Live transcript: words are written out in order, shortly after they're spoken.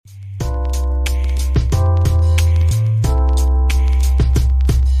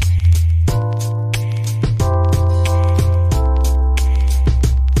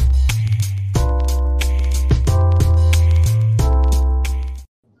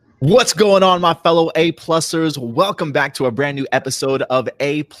What's going on, my fellow A-plussers? Welcome back to a brand new episode of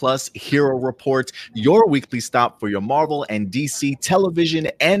A-Plus Hero Report, your weekly stop for your Marvel and DC television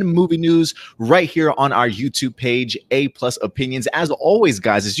and movie news right here on our YouTube page, A-Plus Opinions. As always,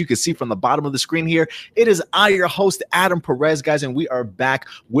 guys, as you can see from the bottom of the screen here, it is I, your host, Adam Perez, guys, and we are back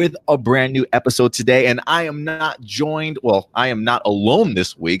with a brand new episode today. And I am not alone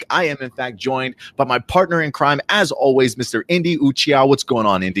this week. I am, in fact, joined by my partner in crime, as always, Mr. Indy Uchiha. What's going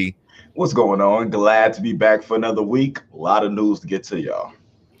on, Indy? What's going on? Glad to be back for another week. A lot of news to get to y'all.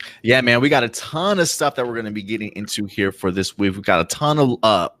 Yeah, man, we got a ton of stuff that we're going to be getting into here for this week. We've got a ton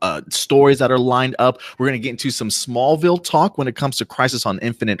of stories that are lined up. We're going to get into some Smallville talk when it comes to Crisis on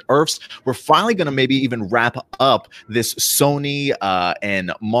Infinite Earths. We're finally going to maybe even wrap up this Sony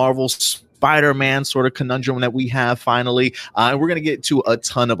and Marvel Spider-Man sort of conundrum that we have finally. And we're going to get to a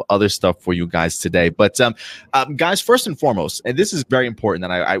ton of other stuff for you guys today. But guys, first and foremost, and this is very important,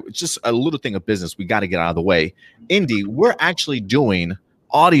 and I just a little thing of business we got to get out of the way. Indy, we're actually doing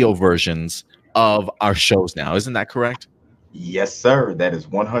audio versions of our shows now. Isn't that correct? Yes, sir. That is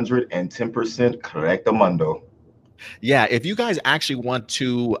 110% correctamundo. Yeah, if you guys actually want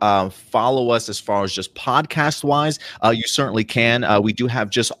to follow us as far as just podcast wise, you certainly can. We do have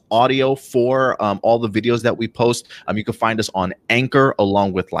just audio for all the videos that we post. You can find us on Anchor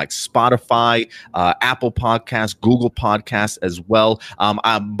along with like Spotify, Apple Podcasts, Google Podcasts as well.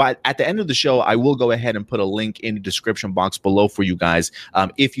 But at the end of the show, I will go ahead and put a link in the description box below for you guys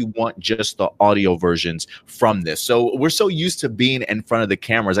if you want just the audio versions from this. So we're so used to being in front of the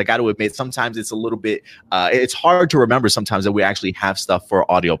cameras. I got to admit, sometimes it's a little bit, it's hard to remember sometimes that we actually have stuff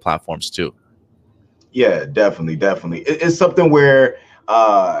for audio platforms too. Yeah, definitely. It's something where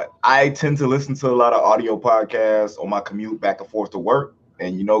I tend to listen to a lot of audio podcasts on my commute back and forth to work.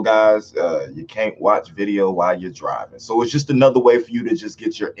 And you know, guys, you can't watch video while you're driving. So it's just another way for you to just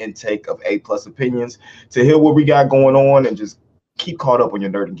get your intake of A-plus opinions, to hear what we got going on and just keep caught up on your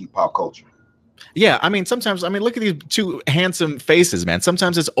nerd and geek pop culture. Yeah, I mean, sometimes, look at these two handsome faces, man.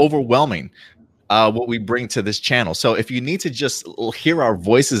 Sometimes it's overwhelming what we bring to this channel. So if you need to just hear our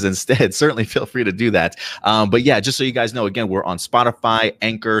voices instead, certainly feel free to do that. But yeah, just so you guys know, again, we're on Spotify,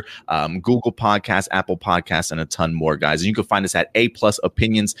 Anchor, Google Podcasts, Apple Podcasts, and a ton more, guys. And you can find us at A-Plus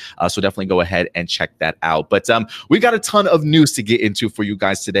Opinions. So definitely go ahead and check that out. But we got a ton of news to get into for you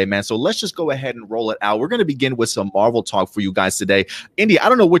guys today, man. So let's just go ahead and roll it out. We're going to begin with some Marvel talk for you guys today. Indy, I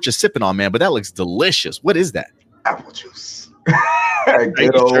don't know what you're sipping on, man, but that looks delicious. What is that? Apple juice. Are you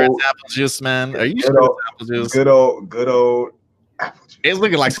sure it's apple juice, man? Are you sure it's apple juice? Good old apple juice. It's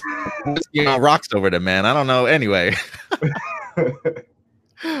looking like rocks over there, man. I don't know. Anyway.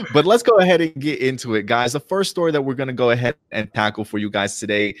 But let's go ahead and get into it, guys. The first story that we're going to go ahead and tackle for you guys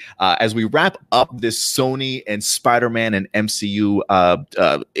today, as we wrap up this Sony and Spider-Man and MCU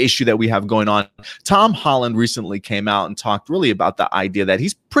issue that we have going on, Tom Holland recently came out and talked really about the idea that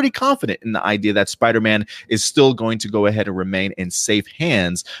he's pretty confident in the idea that Spider-Man is still going to go ahead and remain in safe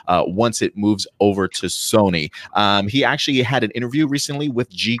hands once it moves over to Sony. He actually had an interview recently with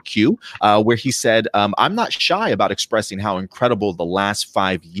GQ where he said, I'm not shy about expressing how incredible the last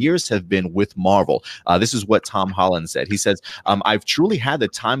 5 years have been with Marvel. This is what Tom Holland said. He says, I've truly had the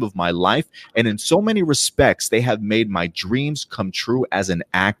time of my life, and in so many respects, they have made my dreams come true as an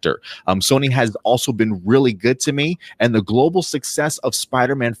actor. Sony has also been really good to me, and the global success of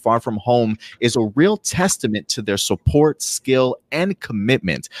Spider-Man Far From Home is a real testament to their support, skill, and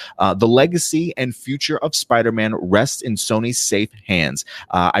commitment. The legacy and future of Spider-Man rests in Sony's safe hands.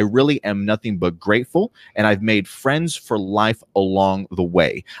 I really am nothing but grateful, and I've made friends for life along the way.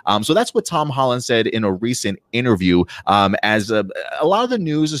 So that's what Tom Holland said in a recent interview, as a lot of the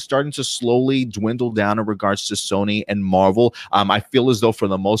news is starting to slowly dwindle down in regards to Sony and Marvel. I feel as though for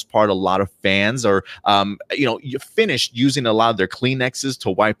the most part, a lot of fans are, you finished using a lot of their Kleenexes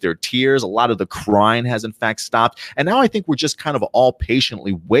to wipe their tears. A lot of the crying has in fact stopped. And now I think we're just kind of all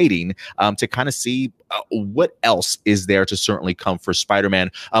patiently waiting to kind of see what else is there to certainly come for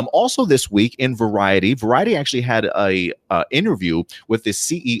Spider-Man. Also this week in Variety actually had a interview with the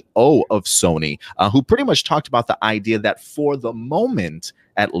CEO of Sony, who pretty much talked about the idea that for the moment,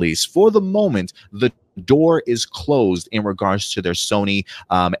 at least for the moment, the door is closed in regards to their Sony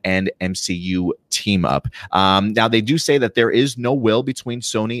and MCU team up. Now, they do say that there is no will between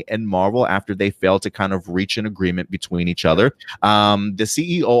Sony and Marvel after they failed to kind of reach an agreement between each other. The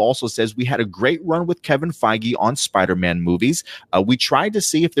CEO also says, we had a great run with Kevin Feige on Spider-Man movies. We tried to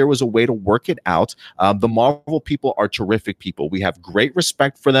see if there was a way to work it out. The Marvel people are terrific people. We have great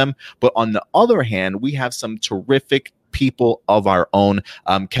respect for them. But on the other hand, we have some terrific people of our own.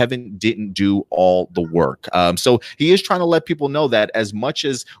 Kevin didn't do all the work. So he is trying to let people know that as much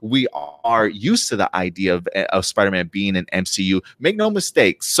as we are used to the idea of Spider-Man being an MCU, make no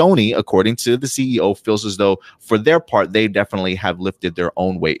mistake, Sony, according to the CEO, feels as though for their part, they definitely have lifted their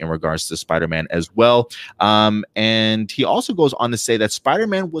own weight in regards to Spider-Man as well. And he also goes on to say that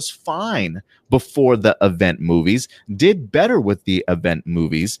Spider-Man was fine before the event movies, did better with the event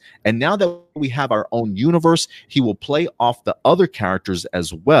movies, and now that we have our own universe, he will play off the other characters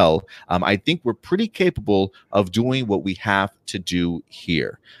as well. I think we're pretty capable of doing what we have to do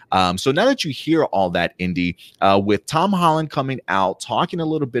here. So now that you hear all that, Indy, with Tom Holland coming out, talking a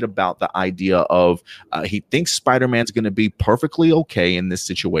little bit about the idea of he thinks Spider-Man's going to be perfectly okay in this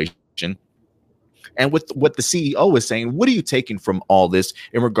situation. And with what the CEO is saying, what are you taking from all this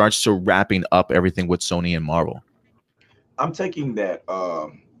in regards to wrapping up everything with Sony and Marvel? I'm taking that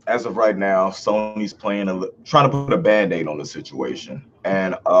as of right now, Sony's trying to put a band-aid on the situation,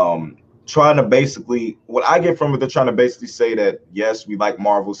 and trying to basically, what I get from it, they're trying to basically say that yes, we like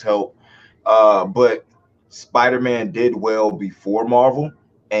Marvel's help, but Spider-Man did well before Marvel,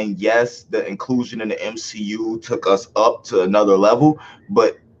 and yes, the inclusion in the MCU took us up to another level,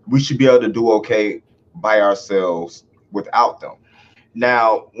 but we should be able to do okay by ourselves without them.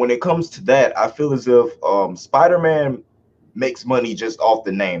 Now, when it comes to that, I feel as if Spider-Man makes money just off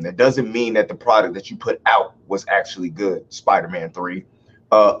the name. That doesn't mean that the product that you put out was actually good. Spider-Man 3,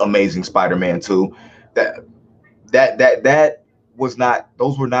 Amazing Spider-Man 2, that was not,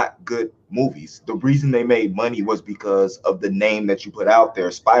 those were not good movies. The reason they made money was because of the name that you put out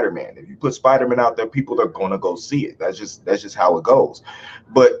there, Spider-Man. If you put Spider-Man out there, people are going to go see it. That's just how it goes.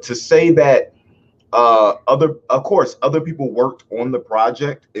 But to say that of course other people worked on the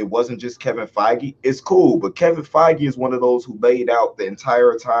project, it wasn't just Kevin Feige, it's cool, but Kevin Feige is one of those who laid out the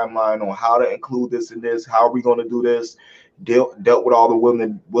entire timeline on how to include this in this, how are we going to do this, dealt with all the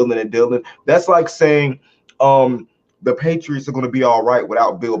willing and dealing. That's like saying the Patriots are going to be all right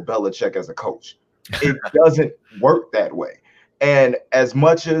without Bill Belichick as a coach. It doesn't work that way. And as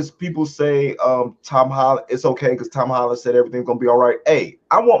much as people say Tom Holland, it's okay because Tom Holland said everything's going to be all right. Hey,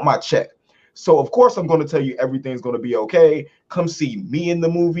 I want my check. So, of course, I'm going to tell you everything's going to be okay. Come see me in the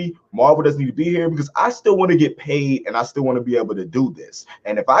movie. Marvel doesn't need to be here because I still want to get paid and I still want to be able to do this.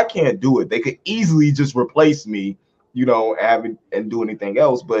 And if I can't do it, they could easily just replace me, and do anything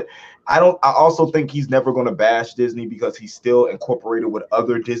else. But I also think he's never going to bash Disney because he's still incorporated with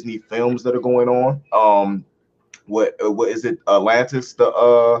other Disney films that are going on. What is it? Atlantis,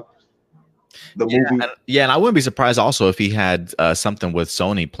 the movie. And I wouldn't be surprised also if he had something with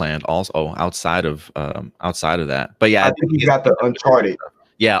Sony planned also outside of that. But yeah, I think he's got the Uncharted.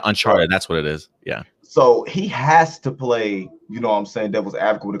 Yeah, Uncharted. That's what it is. Yeah. So he has to play, devil's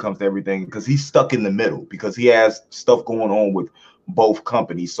advocate when it comes to everything because he's stuck in the middle because he has stuff going on with both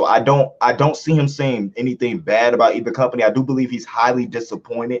companies. So I don't see him saying anything bad about either company. I do believe he's highly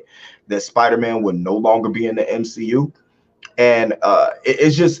disappointed that Spider-Man would no longer be in the MCU. And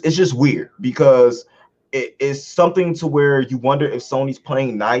it's just weird because it's something to where you wonder if Sony's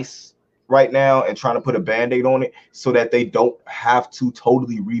playing nice right now and trying to put a band-aid on it so that they don't have to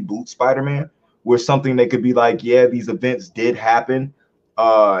totally reboot Spider-Man, where something they could be like, yeah, these events did happen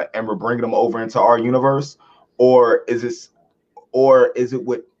and we're bringing them over into our universe. Or is it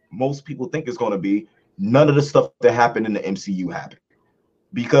what most people think it's going to be? None of the stuff that happened in the MCU happened.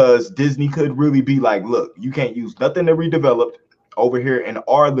 Because Disney could really be like, look, you can't use nothing that we developed over here in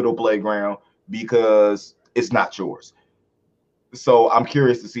our little playground because it's not yours. So I'm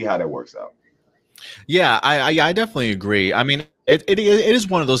curious to see how that works out. Yeah, I definitely agree. I mean, it is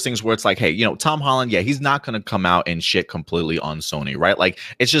one of those things where it's like, hey, Tom Holland, yeah, he's not going to come out and shit completely on Sony, right? Like,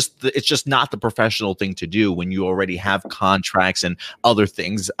 it's just not the professional thing to do when you already have contracts and other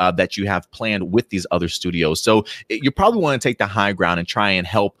things that you have planned with these other studios. So you probably want to take the high ground and try and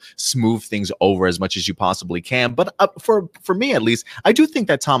help smooth things over as much as you possibly can. But for me, at least, I do think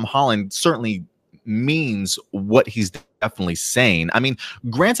that Tom Holland certainly means what he's definitely saying. I mean,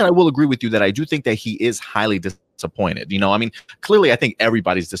 granted, I will agree with you that I do think that he is highly disappointed. I mean, clearly, I think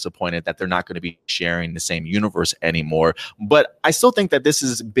everybody's disappointed that they're not going to be sharing the same universe anymore. But I still think that this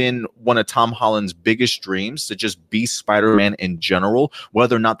has been one of Tom Holland's biggest dreams to just be Spider-Man in general,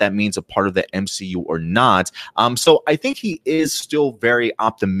 whether or not that means a part of the MCU or not. So I think he is still very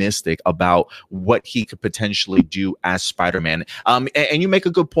optimistic about what he could potentially do as Spider-Man. And you make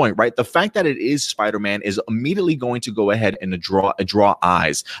a good point, right? The fact that it is Spider-Man is immediately going to go ahead and draw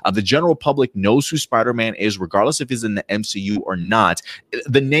eyes. The general public knows who Spider-Man is, regardless regardless if he's in the MCU or not.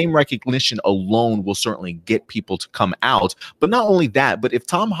 The name recognition alone will certainly get people to come out. But not only that, but if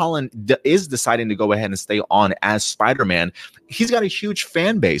Tom Holland is deciding to go ahead and stay on as Spider-Man, he's got a huge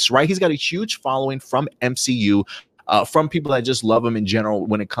fan base, right? He's got a huge following from MCU. From people that just love him in general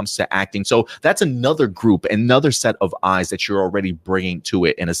when it comes to acting. So that's another group, another set of eyes that you're already bringing to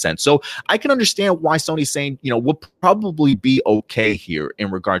it in a sense. So I can understand why Sony's saying, you know, we'll probably be okay here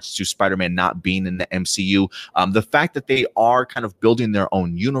in regards to Spider-Man not being in the MCU. The fact that they are kind of building their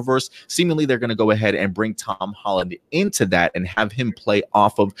own universe, seemingly they're going to go ahead and bring Tom Holland into that and have him play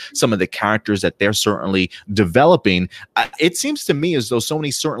off of some of the characters that they're certainly developing. It seems to me as though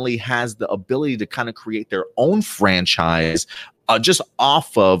Sony certainly has the ability to kind of create their own franchise just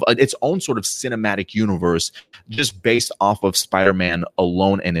off of its own sort of cinematic universe, just based off of Spider-Man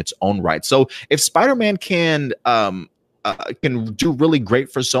alone in its own right. So if Spider-Man can do really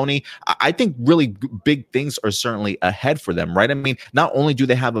great for Sony, I think really big things are certainly ahead for them, right? I mean, not only do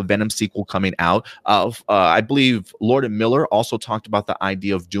they have a Venom sequel coming out, I believe Lord and Miller also talked about the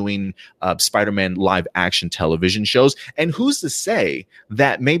idea of doing Spider-Man live action television shows. And who's to say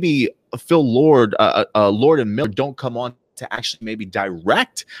that maybe Phil Lord, Lord and Miller don't come on to actually maybe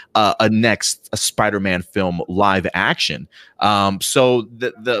direct a next Spider-Man film live action. So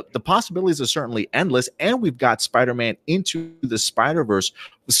the possibilities are certainly endless, and we've got Spider-Man Into the Spider-Verse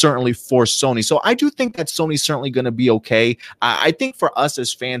certainly for Sony. So I do think that Sony's certainly going to be okay. I think for us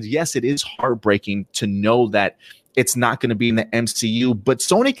as fans, yes, it is heartbreaking to know that it's not going to be in the MCU, but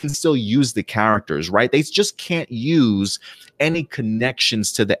Sony can still use the characters, right? They just can't use any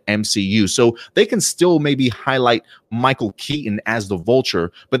connections to the MCU. So they can still maybe highlight Michael Keaton as the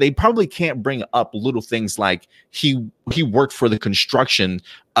Vulture, but they probably can't bring up little things like he worked for the construction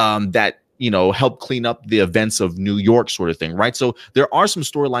that, you know, help clean up the events of New York sort of thing, right? So there are some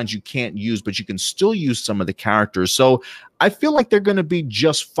storylines you can't use, but you can still use some of the characters. So I feel like they're going to be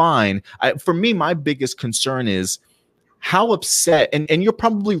just fine. For me, my biggest concern is how upset, and you're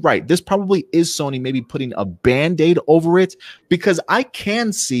probably right, this probably is Sony maybe putting a Band-Aid over it, because I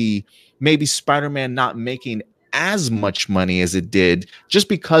can see maybe Spider-Man not making as much money as it did just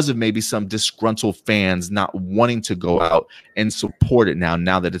because of maybe some disgruntled fans not wanting to go out and support it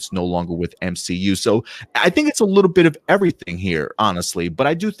now that it's no longer with MCU. So I think it's a little bit of everything here, honestly, but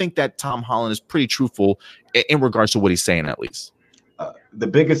I do think that Tom Holland is pretty truthful in regards to what he's saying, at least. The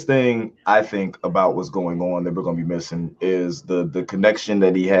biggest thing I think about what's going on that we're going to be missing is the connection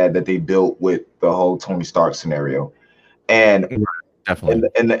that he had, that they built with the whole Tony Stark scenario. And definitely.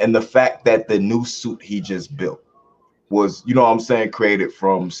 And the fact that the new suit he just built was, you know what I'm saying, created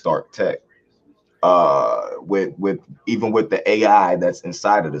from Stark Tech, with even with the AI that's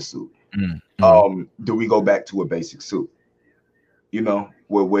inside of the suit. Mm-hmm. Do we go back to a basic suit? You know,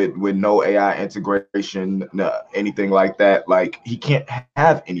 with no AI integration, anything like that? Like, he can't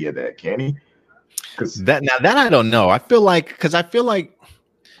have any of that, can he? That I don't know. I feel like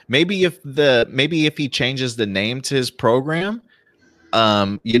maybe if he changes the name to his program,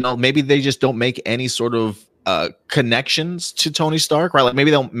 you know, maybe they just don't make any sort of connections to Tony Stark, right? Like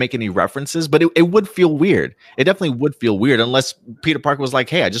maybe they don't make any references, but it would feel weird. It definitely would feel weird unless Peter Parker was like,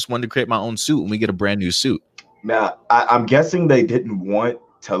 hey, I just wanted to create my own suit, and we get a brand new suit. Now, I'm guessing they didn't want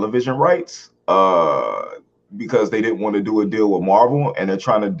television rights because they didn't want to do a deal with Marvel, and they're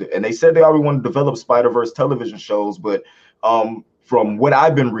trying to, and they said they already want to develop Spider-Verse television shows, but from what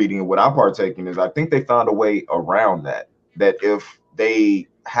I've been reading and what I'm partaking is, I think they found a way around that if they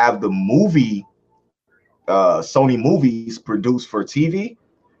have the movie, Sony movies produced for TV,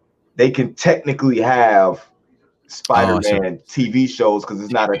 they can technically have Spider-Man TV shows because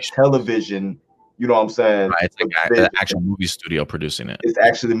it's not a television. You know what I'm saying? Right, it's like an actual movie studio producing it. It's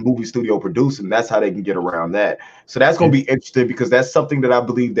actually the movie studio producing. That's how they can get around that. So that's going to be interesting, because that's something that I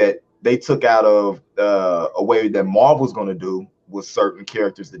believe that they took out of a way that Marvel's going to do with certain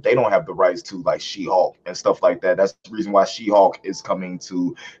characters that they don't have the rights to, like She-Hulk and stuff like that. That's the reason why She-Hulk is coming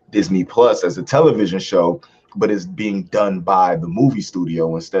to Disney Plus as a television show, but it's being done by the movie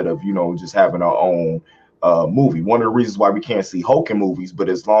studio instead of, you know, just having our own movie. One of the reasons why we can't see Hulk in movies, but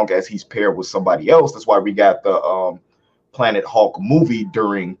as long as he's paired with somebody else, that's why we got the Planet Hulk movie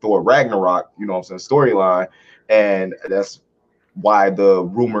during Thor Ragnarok, you know what I'm saying, storyline. And that's why the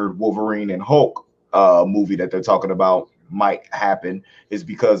rumored Wolverine and Hulk movie that they're talking about might happen, is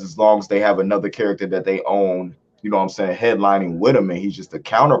because as long as they have another character that they own, you know what I'm saying, headlining with him, and he's just a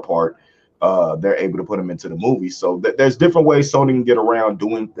counterpart, they're able to put him into the movie. So there's different ways Sony can get around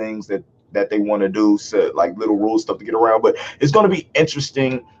doing things that they want to do, so like little rule stuff to get around. But it's going to be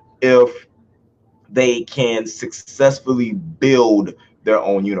interesting if they can successfully build their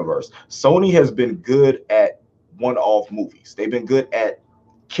own universe. Sony has been good at one-off movies. They've been good at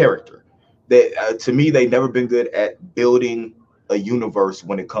character. They, to me, they've never been good at building a universe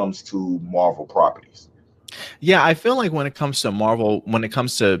when it comes to Marvel properties. Yeah, I feel like when it comes to Marvel, when it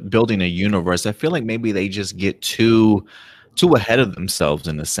comes to building a universe, I feel like maybe they just get too ahead of themselves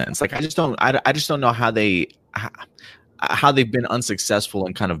in a sense. Like I just don't know how they've been unsuccessful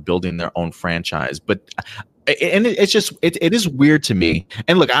in kind of building their own franchise. But it's just it is weird to me.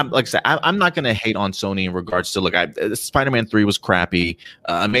 And look, I'm like I said, I'm not going to hate on Sony in regards to, look, Spider-Man 3 was crappy,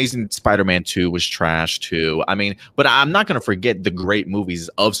 Amazing Spider-Man 2 was trash too. I mean, but I'm not going to forget the great movies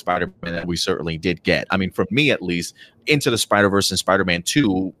of Spider-Man that we certainly did get. I mean, for me at least, Into the Spider-Verse and Spider-Man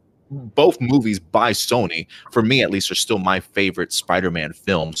 2, both movies by Sony, for me at least, are still my favorite Spider-Man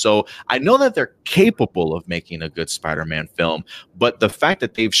film. So I know that they're capable of making a good Spider-Man film, but the fact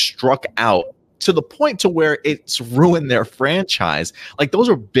that they've struck out to the point to where it's ruined their franchise, like, those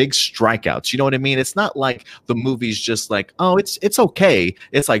are big strikeouts. You know what I mean? It's not like the movie's just like, oh, it's okay.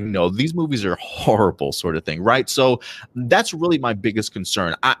 It's like, no, these movies are horrible, sort of thing, right? So that's really my biggest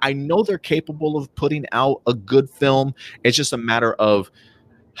concern. I know they're capable of putting out a good film. It's just a matter of,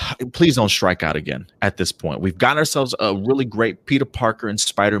 please don't strike out again at this point. We've got ourselves a really great Peter Parker and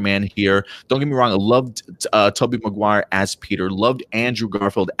Spider-Man here. Don't get me wrong, I loved Tobey Maguire as Peter, loved Andrew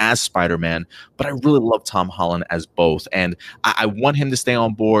Garfield as Spider-Man, but I really love Tom Holland as both. And I want him to stay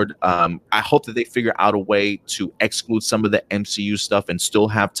on board. I hope that they figure out a way to exclude some of the MCU stuff and still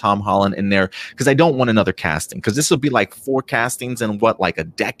have Tom Holland in there, because I don't want another casting, because this will be like 4 castings in like a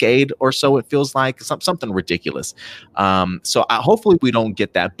decade or so, it feels like. Something ridiculous. So hopefully we don't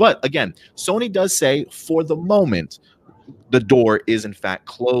get that. But again, Sony does say for the moment the door is in fact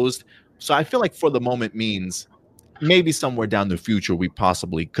closed. So I feel like for the moment means maybe somewhere down the future we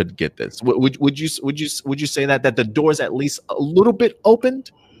possibly could get this. Would you say that the door is at least a little bit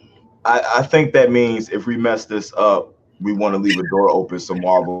opened? I think that means if we mess this up, we want to leave a door open so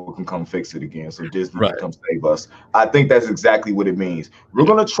Marvel can come fix it again, so Disney can come save us. I think that's exactly what it means. We're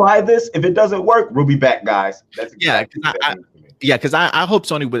gonna try this. If it doesn't work, we'll be back, guys. That's exactly what that means. Yeah, because I hope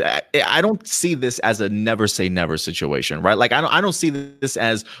Sony would. I don't see this as a never say never situation, right? Like I don't see this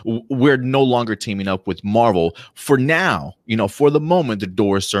as we're no longer teaming up with Marvel for now. You know, for the moment, the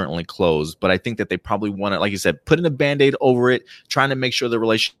door is certainly closed. But I think that they probably want to, like you said, putting a Band-Aid over it, trying to make sure the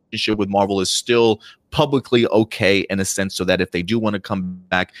relationship with Marvel is still publicly okay in a sense, so that if they do want to come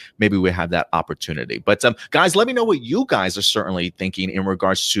back, maybe we have that opportunity. But guys, let me know what you guys are certainly thinking in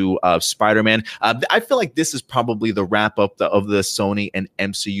regards to Spider-Man. I feel like this is probably the wrap up of the Sony and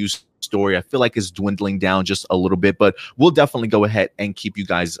MCU story. I feel like it's dwindling down just a little bit, but we'll definitely go ahead and keep you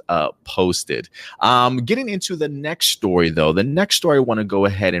guys posted. Getting into the next story, though, the next story I want to go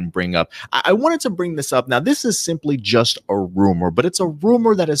ahead and bring up. I wanted to bring this up. Now, this is simply just a rumor, but it's a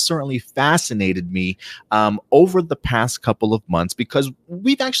rumor that has certainly fascinated me over the past couple of months, because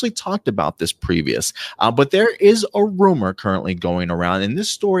we've actually talked about this previous. But there is a rumor currently going around, and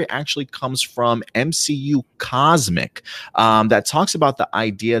this story actually comes from MCU Cosmic, that talks about the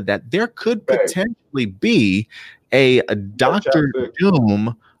idea that there could potentially be a Doctor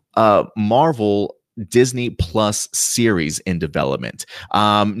Doom Marvel Disney Plus series in development.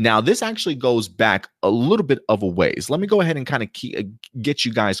 Now, this actually goes back a little bit of a ways. Let me go ahead and kind of get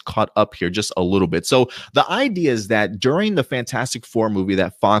you guys caught up here just a little bit. So the idea is that during the Fantastic Four movie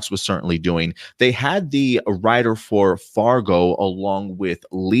that Fox was certainly doing, they had the writer for Fargo along with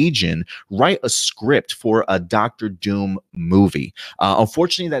Legion write a script for a Doctor Doom movie.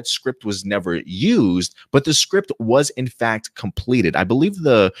 Unfortunately, that script was never used, but the script was in fact completed. I believe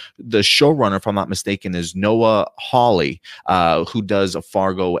the showrunner, if I'm not mistaken, is Noah Hawley, who does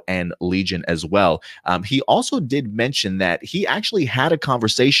Fargo and Legion as well. He also did mention that he actually had a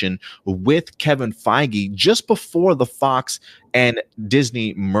conversation with Kevin Feige just before the Fox and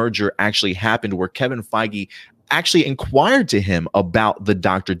Disney merger actually happened, where Kevin Feige actually inquired to him about the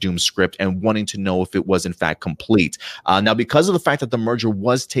Doctor Doom script and wanting to know if it was in fact complete. Now, because of the fact that the merger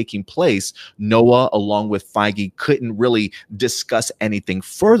was taking place, Noah, along with Feige, couldn't really discuss anything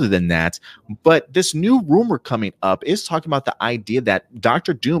further than that. But this new rumor coming up is talking about the idea that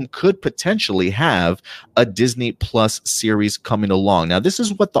Doctor Doom could potentially have a Disney Plus series coming along. Now, this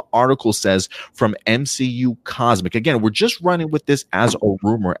is what the article says from MCU Cosmic. Again, we're just running with this as a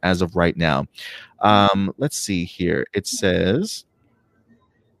rumor as of right now. Let's see here. It says,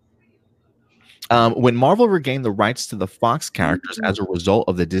 when Marvel regained the rights to the Fox characters as a result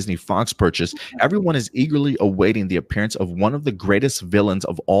of the Disney Fox purchase, everyone is eagerly awaiting the appearance of one of the greatest villains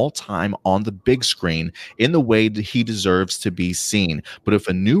of all time on the big screen in the way that he deserves to be seen. But if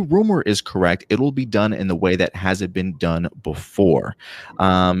a new rumor is correct, it will be done in the way that hasn't been done before.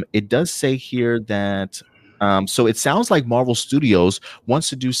 It does say here that So it sounds like Marvel Studios wants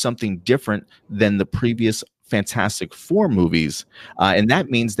to do something different than the previous Fantastic Four movies. And that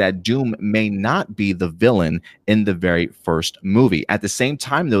means that Doom may not be the villain in the very first movie. At the same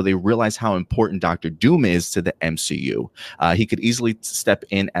time, though, they realize how important Doctor Doom is to the MCU. He could easily step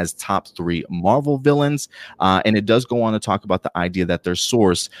in as top 3 Marvel villains. And it does go on to talk about the idea that their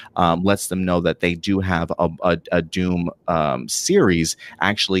source lets them know that they do have a Doom series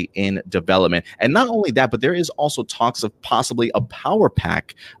actually in development. And not only that, but there is also talks of possibly a Power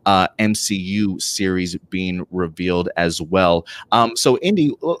Pack MCU series being revealed as well. So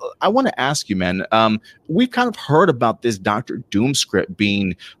Indy, I want to ask you, man, we've kind of heard about this Doctor Doom script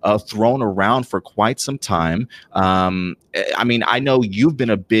being thrown around for quite some time. I mean, I know you've been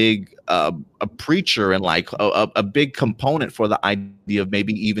a big a preacher and like a big component for the idea of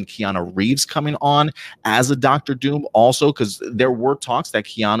maybe even Keanu Reeves coming on as a Doctor Doom also, because there were talks that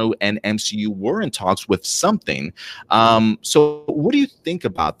Keanu and MCU were in talks with something. So what do you think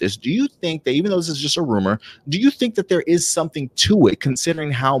about this? Do you think that, even though this is just a rumor, do you think that there is something to it,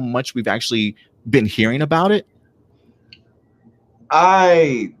 considering how much we've actually been hearing about it?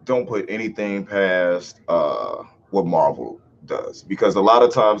 I don't put anything past what Marvel does, because a lot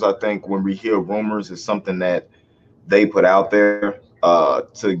of times I think when we hear rumors, it's something that they put out there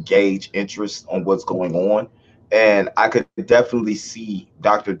to gauge interest on what's going on. And I could definitely see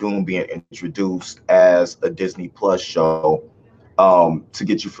Doctor Doom being introduced as a Disney Plus show to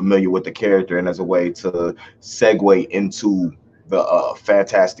get you familiar with the character and as a way to segue into the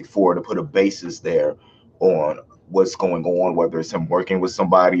Fantastic Four, to put a basis there on what's going on, whether it's him working with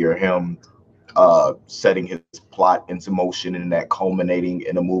somebody or him setting his plot into motion and that culminating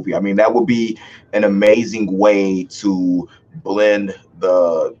in a movie. I mean, that would be an amazing way to blend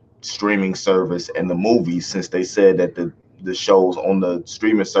the streaming service and the movies, since they said that the shows on the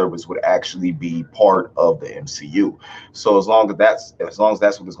streaming service would actually be part of the MCU. So as long as that's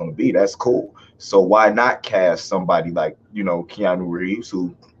what it's going to be, that's cool. So why not cast somebody like, Keanu Reeves,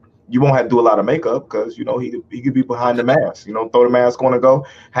 who you won't have to do a lot of makeup, because he could be behind the mask, throw the mask on and go.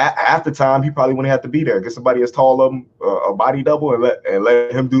 Half the time he probably wouldn't have to be there. Get somebody as tall of him, a body double, and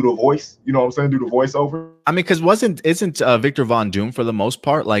let him do the voice. You know what I'm saying? Do the voiceover. I mean, because isn't Victor Von Doom for the most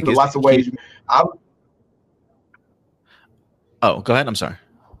part like There's lots of ways. Oh, go ahead. I'm sorry.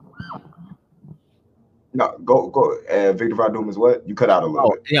 No, go. Victor Von Doom is what? You cut out a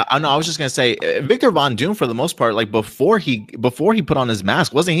little bit. Yeah, I know. I was just gonna say Victor Von Doom, for the most part, like before he put on his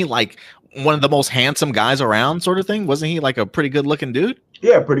mask, wasn't he like one of the most handsome guys around, sort of thing? Wasn't he like a pretty good looking dude?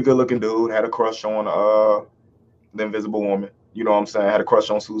 Yeah, pretty good looking dude. Had a crush on the Invisible Woman. You know what I'm saying? Had a crush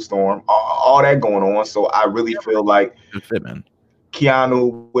on Sue Storm. All that going on. So I really feel like good fit, man.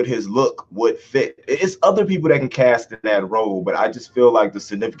 Keanu with his look would fit. It's other people that can cast in that role, but I just feel like the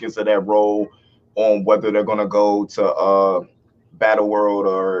significance of that role, on whether they're gonna go to Battle World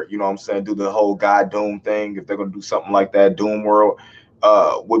or do the whole God Doom thing, if they're gonna do something like that, Doom World,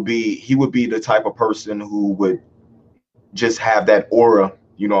 he would be the type of person who would just have that aura,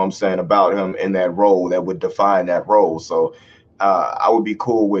 about him in that role that would define that role. So I would be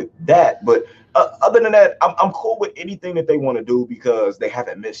cool with that. But other than that, I'm cool with anything that they want to do, because they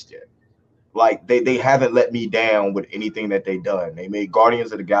haven't missed yet. Like they haven't let me down with anything that they've done. They made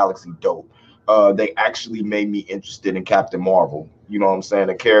Guardians of the Galaxy dope. They actually made me interested in Captain Marvel. You know what I'm saying?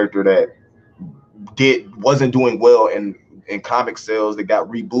 A character that wasn't doing well in comic sales, that got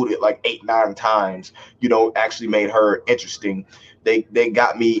rebooted like 8-9 times, actually made her interesting. They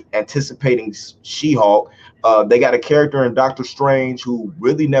got me anticipating She-Hulk. They got a character in Doctor Strange who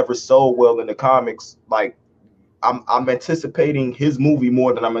really never sold well in the comics. Like I'm anticipating his movie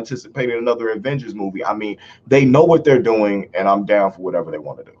more than I'm anticipating another Avengers movie. I mean, they know what they're doing, and I'm down for whatever they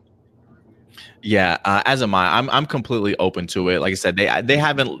want to do. Yeah, as am I. I'm completely open to it. Like I said, they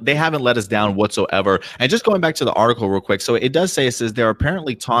haven't let us down whatsoever. And just going back to the article real quick, so it does say, it says they're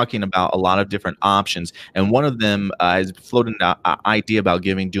apparently talking about a lot of different options, and one of them is floating an idea about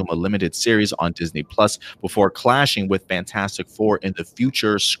giving Doom a limited series on Disney Plus before clashing with Fantastic Four in the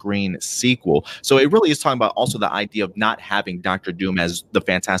future screen sequel. So it really is talking about also the idea of not having Doctor Doom as the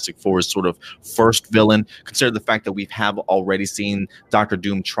Fantastic Four's sort of first villain. Consider the fact that we have already seen Doctor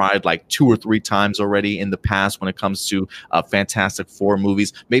Doom tried like 2 or 3 times already in the past when it comes to Fantastic Four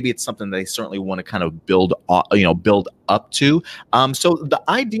movies. Maybe it's something they certainly want to kind of build up to. So the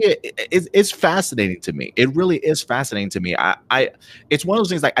idea is fascinating to me. It really is fascinating to me. It's one of those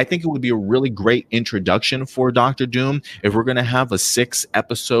things, like, I think it would be a really great introduction for Doctor Doom if we're going to have a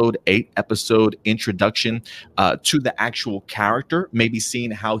 6-episode, 8-episode introduction to the actual character, maybe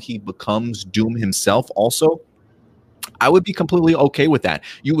seeing how he becomes Doom himself also. I would be completely okay with that.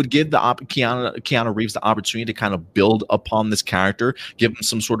 You would give the Keanu Reeves the opportunity to kind of build upon this character, give him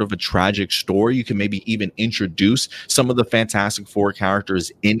some sort of a tragic story. You can maybe even introduce some of the Fantastic Four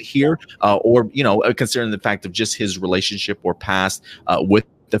characters in here, or considering the fact of just his relationship or past with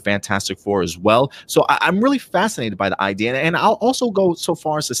the Fantastic Four as well. So I'm really fascinated by the idea, and I'll also go so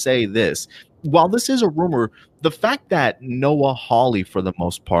far as to say this: while this is a rumor, the fact that Noah Hawley, for the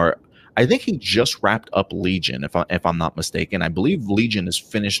most part, I think he just wrapped up Legion, if I'm not mistaken. I believe Legion is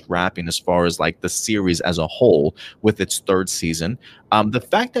finished wrapping as far as like the series as a whole with its third season. The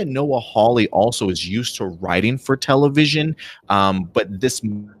fact that Noah Hawley also is used to writing for television, but this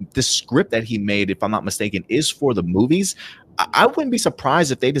script that he made, if I'm not mistaken, is for the movies. I wouldn't be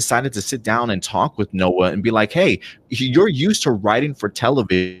surprised if they decided to sit down and talk with Noah and be like, hey, you're used to writing for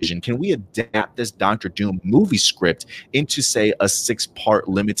television. Can we adapt this Doctor Doom movie script into, say, a 6-part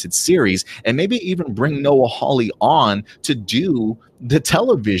limited series, and maybe even bring Noah Hawley on to do the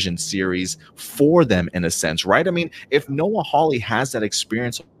television series for them in a sense, right? I mean, if Noah Hawley has that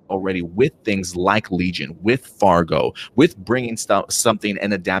experience already with things like Legion, with Fargo, with bringing something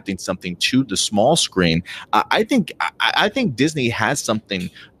and adapting something to the small screen, I think Disney has something.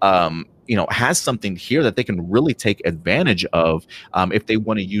 Has something here that they can really take advantage of if they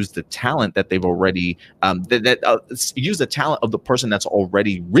want to use the talent that they've already use the talent of the person that's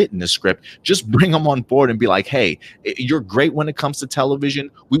already written the script. Just bring them on board and be like, hey, you're great when it comes to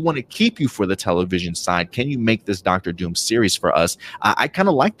television. We want to keep you for the television side. Can you make this Doctor Doom series for us? I kind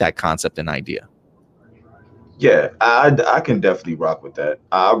of like that concept and idea. Yeah, I can definitely rock with that.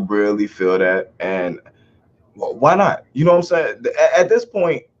 I really feel that, and why not? You know what I'm saying? At this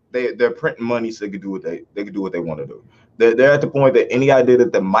point, they're printing money so they can do what they want to do. They're at the point that any idea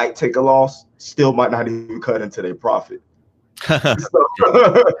that they might take a loss still might not even cut into their profit.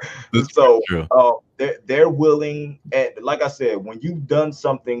 They're willing, and like I said, when you've done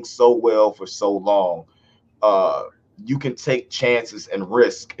something so well for so long, you can take chances and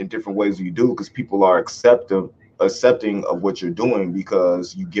risk in different ways you do, because people are accepting of what you're doing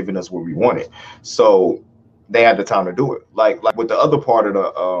because you've given us what we wanted. So they had the time to do it. Like with the other part of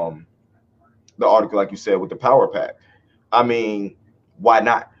the article, like you said, with the power pack. I mean, why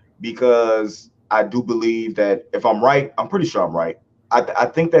not? Because I do believe that, if I'm right, I'm pretty sure I'm right. I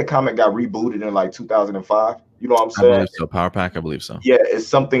think that comic got rebooted in like 2005. You know what I'm saying? I believe so. Power pack, I believe so. Yeah, it's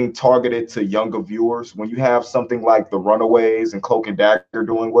something targeted to younger viewers. When you have something like The Runaways and Cloak and Dagger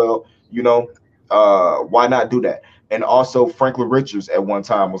doing well, why not do that? And also, Franklin Richards at one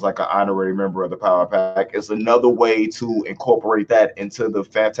time was like an honorary member of the Power Pack. It's another way to incorporate that into the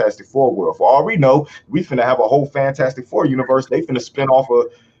Fantastic Four world. For all we know, we finna have a whole Fantastic Four universe. They finna spin off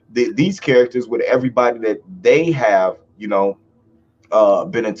of these characters with everybody that they have,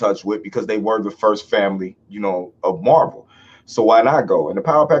 been in touch with, because they were the first family, of Marvel. So why not go? And the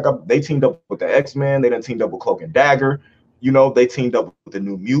Power Pack they teamed up with the X-Men. They done teamed up with Cloak and Dagger. They teamed up with the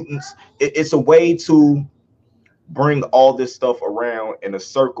New Mutants. It's a way to bring all this stuff around in a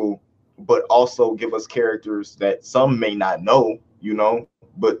circle, but also give us characters that some may not know,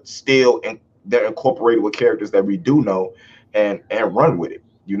 but still they're incorporated with characters that we do know, and run with it.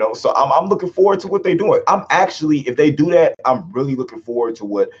 So I'm looking forward to what they're doing. I'm actually, if they do that, I'm really looking forward to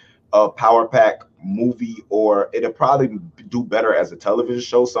what a Power Pack movie, or it'll probably do better as a television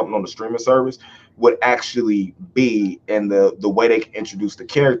show, something on the streaming service, would actually be, in the way they can introduce the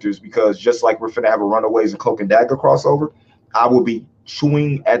characters. Because just like we're finna have a Runaways and Cloak and Dagger crossover, I will be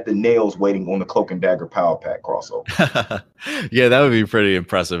chewing at the nails waiting on the Cloak and Dagger Power Pack crossover. Yeah, that would be pretty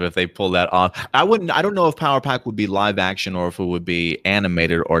impressive if they pull that off. I don't know if Power Pack would be live action or if it would be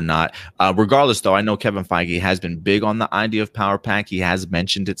animated or not. Regardless, though, I know Kevin Feige has been big on the idea of Power Pack. He has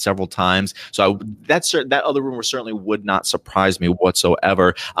mentioned it several times. So that other rumor certainly would not surprise me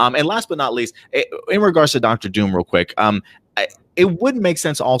whatsoever. And last but not least, in regards to Doctor Doom, real quick, it would make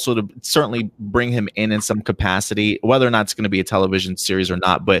sense also to certainly bring him in some capacity, whether or not it's going to be a television series or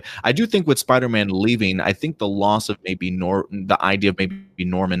not. But I do think with Spider-Man leaving, I think the loss of maybe the idea of maybe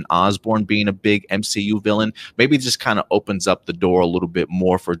Norman Osborn being a big MCU villain, maybe just kind of opens up the door a little bit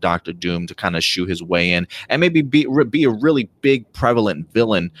more for Doctor Doom to kind of shoot his way in, and maybe be a really big prevalent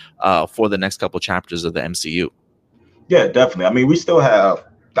villain for the next couple chapters of the MCU. Yeah, definitely. I mean, we still have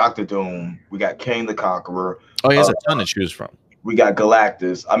Doctor Doom. We got Kang the Conqueror. Oh, he has a ton to choose from. We got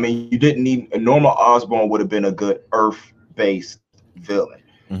Galactus. I mean, you didn't need Norman Osborn would have been a good Earth-based villain.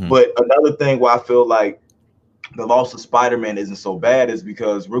 Mm-hmm. But another thing why I feel like the loss of Spider-Man isn't so bad is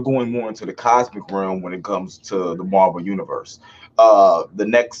because we're going more into the cosmic realm when it comes to the Marvel universe.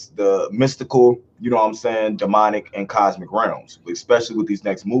 the mystical, you know what I'm saying, demonic and cosmic realms, especially with these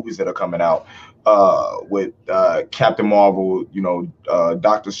next movies that are coming out, with Captain Marvel, you know,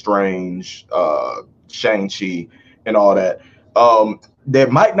 Doctor Strange, Shang-Chi, and all that. There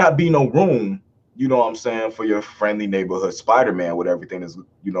might not be no room, you know what I'm saying, for your friendly neighborhood Spider-Man with everything that's,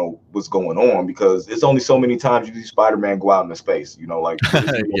 you know, what's going on, because it's only so many times you see Spider-Man go out into space, you know, like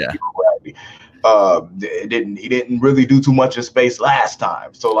Yeah. gravity. He didn't really do too much in space last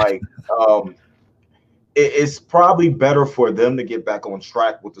time. So like it's probably better for them to get back on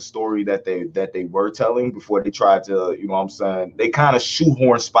track with the story that they were telling before they tried to, you know what I'm saying, they kind of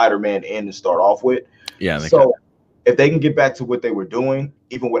shoehorn Spider-Man in to start off with. Yeah. So if they can get back to what they were doing,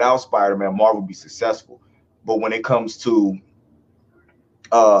 even without Spider-Man, Marvel will be successful. But when it comes to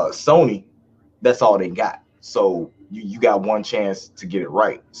Sony, that's all they got. So you got one chance to get it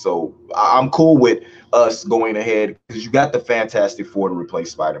right. So I'm cool with us going ahead, because you got the Fantastic Four to replace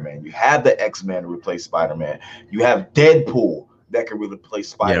Spider-Man. You have the X-Men to replace Spider-Man. You have Deadpool that can really replace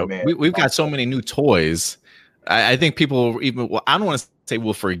Spider-Man. Yeah, we've got so many new toys. I think people even, well, I don't want to say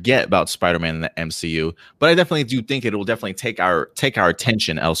we'll forget about Spider-Man in the MCU, but I definitely do think it will definitely take our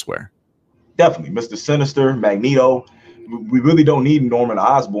attention elsewhere. Definitely, Mr. Sinister, Magneto. We really don't need Norman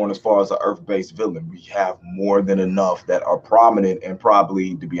Osborn as far as an Earth-based villain. We have more than enough that are prominent and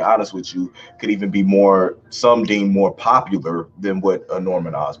probably, to be honest with you, could even be more, some deem more popular than what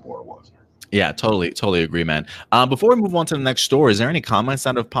Norman Osborn was. Yeah, totally agree, man. Before we move on to the next story, is there any comments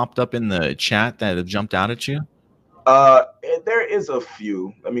that have popped up in the chat that have jumped out at you? There is a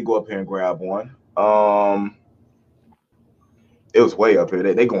few. Let me go up here and grab one. It was way up here.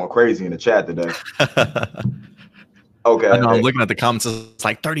 They going crazy in the chat today. Okay. I know, I'm looking at the comments. It's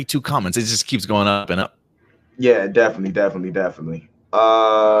like 32 comments. It just keeps going up and up. Yeah, definitely.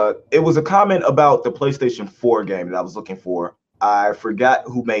 It was a comment about the PlayStation 4 game that I was looking for. I forgot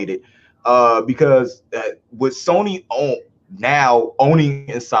who made it. Because with Sony now owning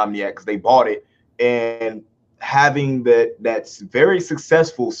Insomniac, because they bought it, and having that's very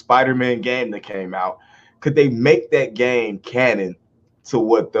successful Spider-Man game that came out, could they make that game canon to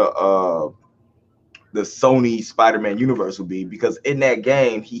what the Sony Spider-Man universe would be? Because in that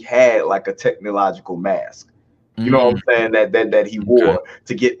game he had like a technological mask. You know what I'm saying? That he wore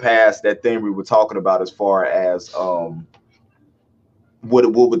to get past that thing we were talking about as far as what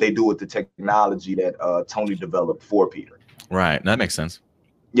would they do with the technology that Tony developed for Peter? Right, that makes sense.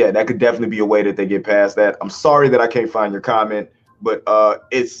 Yeah, that could definitely be a way that they get past that. I'm sorry that I can't find your comment, but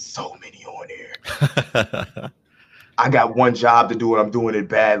it's so many on here. I got one job to do and I'm doing it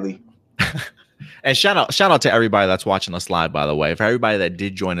badly. And shout out to everybody that's watching us live, by the way. For everybody that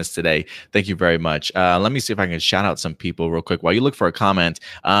did join us today, thank you very much. Let me see if I can shout out some people real quick while you look for a comment.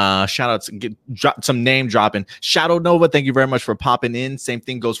 Shout outs, drop some name dropping. Shadow Nova, thank you very much for popping in. Same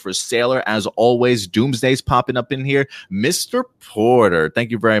thing goes for Sailor, as always. Doomsday's popping up in here. Mr. Porter,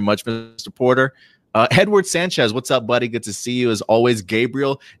 thank you very much, Mr. Porter. Edward Sanchez, what's up, buddy? Good to see you as always.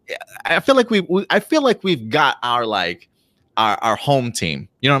 Gabriel, I feel like we've got our home team,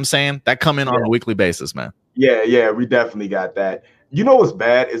 you know what I'm saying, that come in on a weekly basis, man. Yeah, we definitely got that. You know what's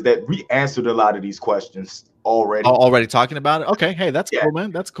bad is that we answered a lot of these questions already. Already talking about it. Okay, hey, that's cool,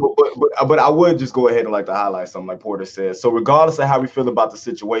 man. That's cool. But I would just go ahead and like to highlight something like Porter says. So regardless of how we feel about the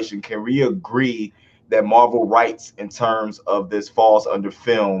situation, can we agree that Marvel rights in terms of this falls under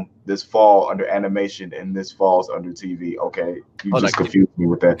film, this fall under animation, and this falls under TV? Okay, you just confused me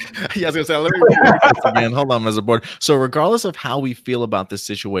with that. Yeah, I was gonna say, let me read this again. Hold on, Mr. Board. So regardless of how we feel about this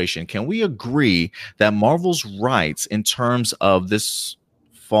situation, can we agree that Marvel's rights in terms of this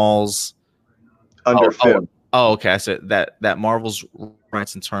falls under film? Oh, okay. I said that Marvel's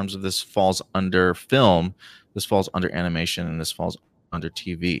rights in terms of this falls under film, this falls under animation, and this falls under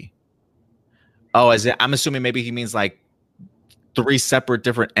TV. Oh, I'm assuming maybe he means like 3 separate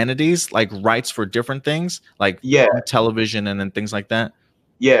different entities, like rights for different things, like television and then things like that.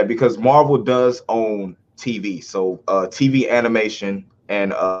 Yeah, because Marvel does own TV, so TV animation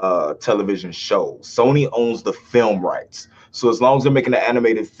and television shows. Sony owns the film rights. So as long as they're making an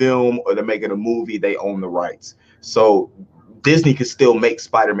animated film or they're making a movie, they own the rights. So Disney can still make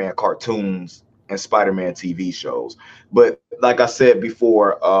Spider-Man cartoons and Spider-Man TV shows. But like I said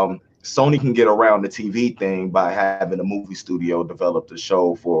before, Sony can get around the TV thing by having a movie studio develop the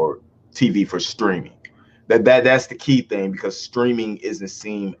show for TV for streaming. That's the key thing, because streaming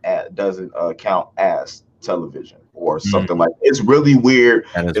doesn't count as television or something like. It's really weird.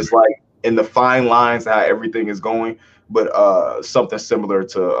 It's like in the fine lines how everything is going, but something similar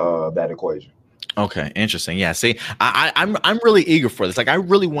to that equation. Okay, interesting. Yeah, see, I'm really eager for this. Like, I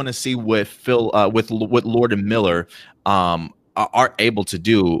really want to see what with Lord and Miller are able to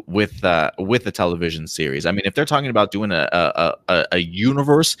do with a television series. I mean, if they're talking about doing a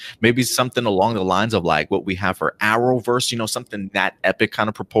universe, maybe something along the lines of like what we have for Arrowverse, you know, something that epic kind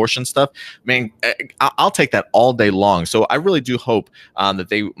of proportion stuff. I mean, I'll take that all day long. So I really do hope that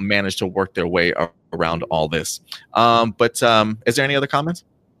they manage to work their way around all this. But is there any other comments?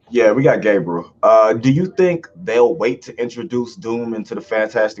 Yeah, we got Gabriel. Do you think they'll wait to introduce Doom into the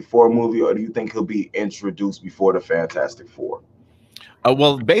Fantastic Four movie, or do you think he'll be introduced before the Fantastic Four?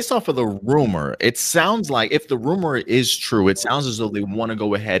 Well, based off of the rumor, it sounds like if the rumor is true, it sounds as though they want to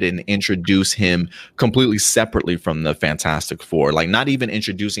go ahead and introduce him completely separately from the Fantastic Four, like not even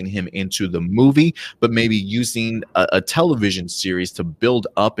introducing him into the movie, but maybe using a television series to build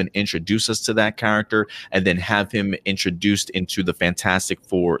up and introduce us to that character, and then have him introduced into the Fantastic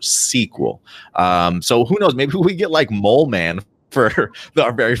Four sequel. So who knows? Maybe we get like Mole Man for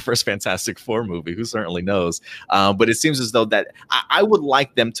our very first Fantastic Four movie. Who certainly knows? But it seems as though that I would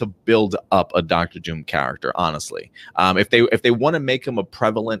like them to build up a Doctor Doom character, honestly. If they want to make him a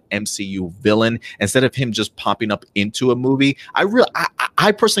prevalent MCU villain, instead of him just popping up into a movie,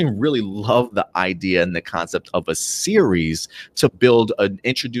 I personally really love the idea and the concept of a series to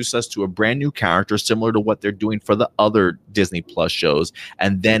introduce us to a brand new character, similar to what they're doing for the other Disney Plus shows,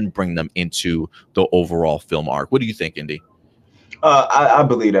 and then bring them into the overall film arc. What do you think, Indy? I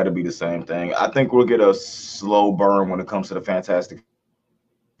believe that'll be the same thing. I think we'll get a slow burn when it comes to the Fantastic.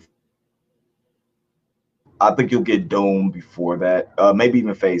 I think you'll get Doom before that, maybe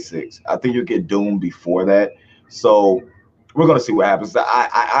even Phase 6. I think you'll get Doom before that. So we're going to see what happens.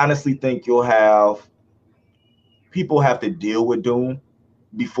 I honestly think you'll have people have to deal with Doom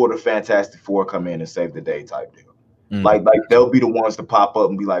before the Fantastic Four come in and save the day type deal. Like they'll be the ones to pop up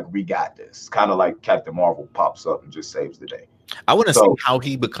and be like, we got this. Kind of like Captain Marvel pops up and just saves the day. I want to see how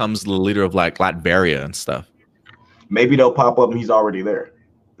he becomes the leader of like Latveria and stuff. Maybe they'll pop up and he's already there.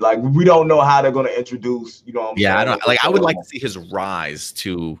 Like we don't know how they're going to introduce, you know what I'm saying? I don't like. I would like to see his rise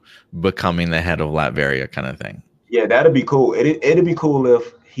to becoming the head of Latveria kind of thing. Yeah, that'd be cool. It'd be cool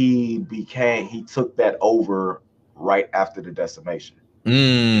if he took that over right after the decimation.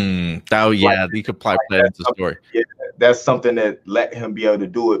 Oh yeah, he could probably play into the story. Yeah, that's something that let him be able to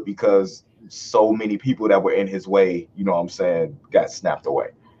do it because so many people that were in his way, you know what I'm saying, got snapped away.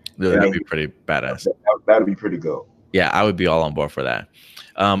 That'd be pretty badass. That'd be pretty good. Yeah, I would be all on board for that.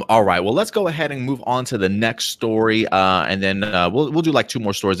 All right, well, let's go ahead and move on to the next story, and then we'll do like 2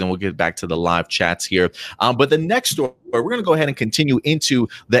 more stories, and we'll get back to the live chats here. But the next story, we're going to go ahead and continue into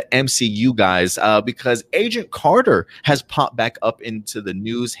the MCU, guys, because Agent Carter has popped back up into the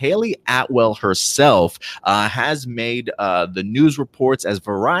news. Haley Atwell herself has made the news reports, as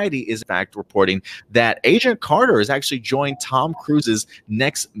Variety is in fact reporting that Agent Carter has actually joined Tom Cruise's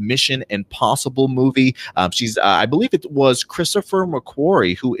next Mission Impossible movie. I believe it was Christopher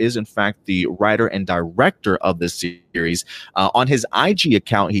McQuarrie, who is in fact the writer and director of this series. On his IG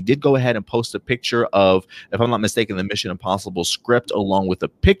account, he did go ahead and post a picture of, if I'm not mistaken, the Mission Impossible script, along with a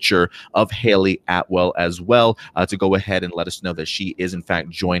picture of Haley Atwell as well, to go ahead and let us know that she is in fact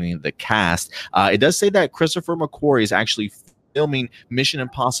joining the cast. It does say that Christopher McQuarrie is actually filming Mission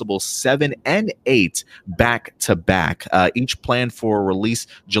Impossible 7 and 8 back to back, each planned for release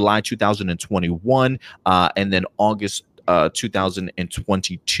July 2021, and then August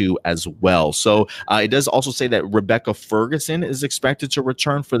 2022 as well. So it does also say that Rebecca Ferguson is expected to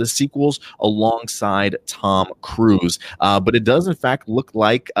return for the sequels alongside Tom Cruise. But it does in fact look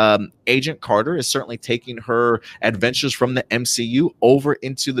like Agent Carter is certainly taking her adventures from the MCU over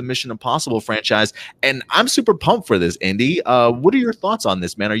into the Mission Impossible franchise. And I'm super pumped for this, Indy. What are your thoughts on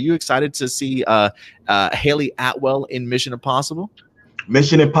this, man? Are you excited to see Haley Atwell in Mission Impossible?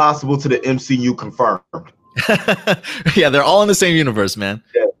 Mission Impossible to the MCU confirmed. Yeah, they're all in the same universe, man.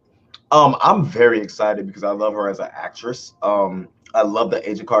 Yeah. I'm very excited because I love her as an actress. I love the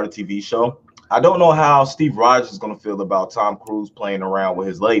Agent Carter TV show. I don't know how Steve Rogers is going to feel about Tom Cruise playing around with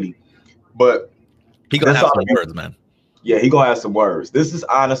his lady, but he gonna have some words, man. Yeah, he gonna have some words. This is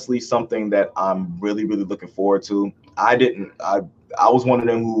honestly something that I'm really, really looking forward to. I was one of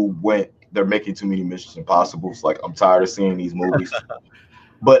them who went, they're making too many Mission Impossibles. Like, I'm tired of seeing these movies.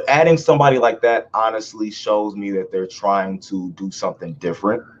 But adding somebody like that honestly shows me that they're trying to do something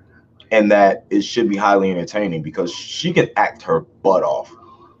different, and that it should be highly entertaining because she can act her butt off,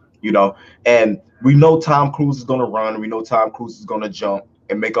 you know. And we know Tom Cruise is gonna run. We know Tom Cruise is gonna jump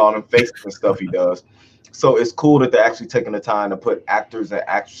and make all them faces and stuff he does. So it's cool that they're actually taking the time to put actors and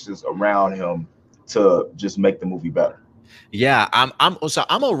actresses around him to just make the movie better. Yeah,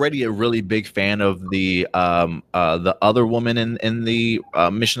 I'm already a really big fan of the other woman in the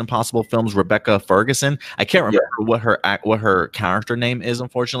Mission Impossible films, Rebecca Ferguson. I can't Yeah, remember what her character name is,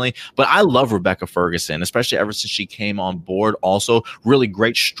 unfortunately, but I love Rebecca Ferguson, especially ever since she came on board. Also, really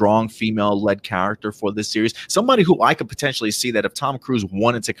great, strong female led character for this series. Somebody who I could potentially see that if Tom Cruise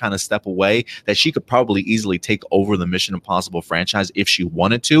wanted to kind of step away, that she could probably easily take over the Mission Impossible franchise if she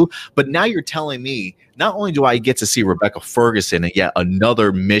wanted to. But now you're telling me not only do I get to see Rebecca Ferguson in yet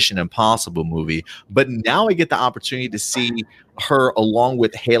another Mission Impossible movie, but now I get the opportunity to see her along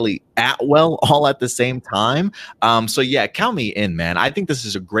with Haley Atwell all at the same time. So yeah, count me in, man. I think this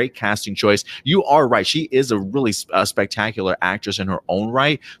is a great casting choice. You are right. She is a really spectacular actress in her own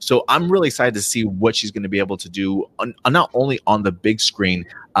right. So I'm really excited to see what she's going to be able to do not only on the big screen,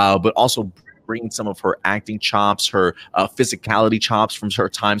 but also bringing some of her acting chops, her physicality chops from her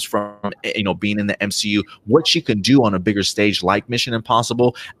times from being in the MCU, what she can do on a bigger stage like Mission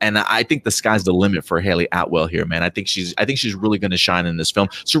Impossible. And I think the sky's the limit for Haley Atwell here, man. I think she's really going to shine in this film,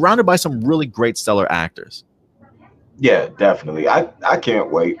 surrounded by some really great stellar actors. yeah, definitely. I can't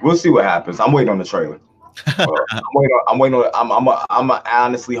wait. We'll see what happens. I'm waiting on the trailer. I'm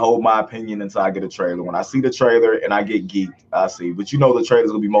honestly hold my opinion until I get a trailer. When I see the trailer and I get geeked, I see. But the trailer's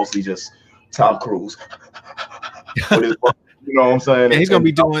gonna be mostly just Tom Cruise. You know what I'm saying? Yeah, he's gonna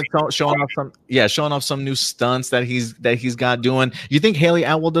be showing off some new stunts that he's got doing. You think Haley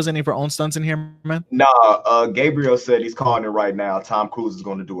Atwell does any of her own stunts in here, man? Nah, Gabriel said he's calling it right now. Tom Cruise is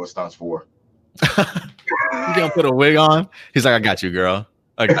gonna do her stunts for her. He's gonna put a wig on. He's like, I got you, girl.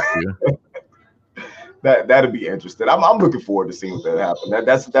 I got you. That'd be interesting. I'm looking forward to seeing what that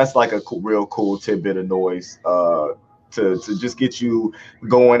happens. That's like a real cool tidbit of noise to just get you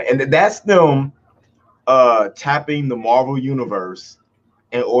going, and that's them tapping the Marvel universe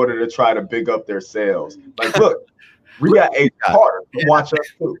in order to try to big up their sales. Like, look, we got Agent Carter. Watch us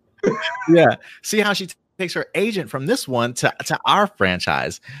too. Yeah, see how she takes her agent from this one to our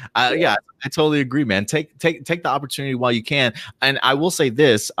franchise. Yeah, I totally agree, man. Take the opportunity while you can. And I will say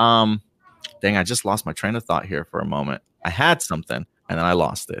this. Dang, I just lost my train of thought here for a moment. I had something and then I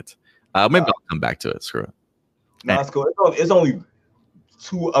lost it. Maybe I'll come back to it. Screw it. No, that's cool. It's only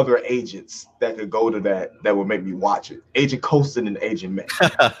two other agents that could go to that would make me watch it. Agent Coulson and Agent May.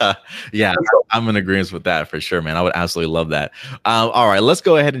 Yeah, I'm in agreement with that for sure, man. I would absolutely love that. All right, let's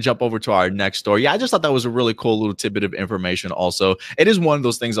go ahead and jump over to our next story. Yeah, I just thought that was a really cool little tidbit of information. Also, it is one of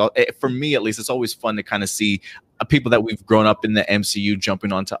those things, for me at least, it's always fun to kind of see people that we've grown up in the MCU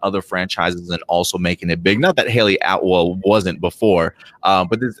jumping onto other franchises and also making it big. Not that Haley Atwell wasn't before,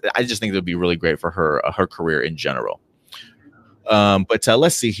 but I just think it would be really great for her career in general. But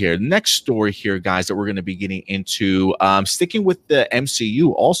let's see here. Next story here, guys, that we're going to be getting into, sticking with the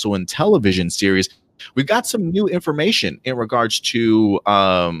MCU, also in television series, we've got some new information in regards to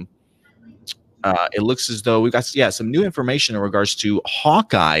it looks as though we've got some new information in regards to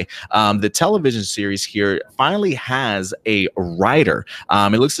Hawkeye. The television series here finally has a writer.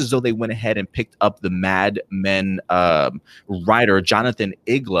 It looks as though they went ahead and picked up the Mad Men writer Jonathan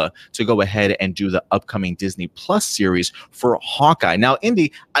Igla to go ahead and do the upcoming Disney Plus series for Hawkeye. Now,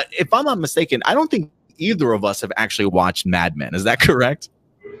 Indy, if I'm not mistaken, I don't think either of us have actually watched Mad Men. Is that correct?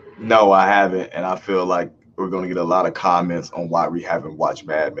 No, I haven't, and I feel like we're going to get a lot of comments on why we haven't watched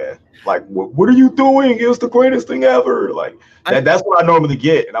Mad Men. Like, what are you doing? It was the greatest thing ever. Like, that's what I normally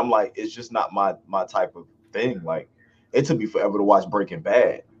get. And I'm like, it's just not my type of thing. Like, it took me forever to watch Breaking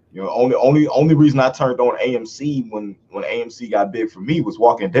Bad. Only reason I turned on AMC when AMC got big for me was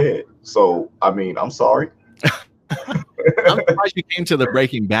Walking Dead. So, I mean, I'm sorry. I'm surprised you came to the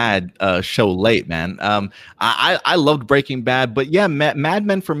Breaking Bad show late, man. I loved Breaking Bad, but yeah, Mad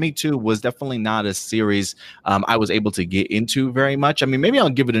Men for me too was definitely not a series I was able to get into very much. I mean, maybe I'll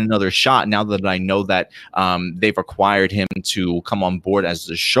give it another shot now that I know that they've acquired him to come on board as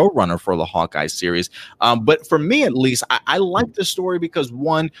the showrunner for the Hawkeye series. But for me, at least, I like the story because,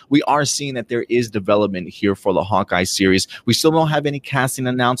 one, we are seeing that there is development here for the Hawkeye series. We still don't have any casting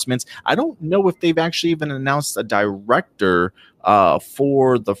announcements. I don't know if they've actually even announced a director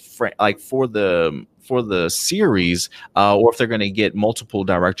for the series, or if they're going to get multiple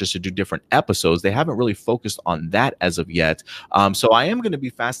directors to do different episodes. They haven't really focused on that as of yet. So I am going to be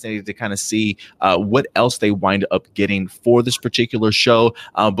fascinated to kind of see what else they wind up getting for this particular show.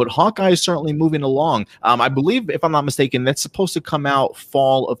 But Hawkeye is certainly moving along. I believe, if I'm not mistaken, that's supposed to come out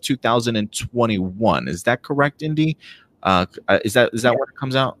fall of 2021. Is that correct, Indy? Is that when it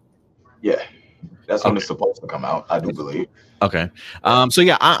comes out? Yeah. That's when it's supposed to come out, I do believe. Okay. So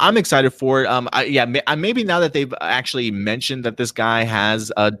yeah, I'm excited for it. Maybe now that they've actually mentioned that this guy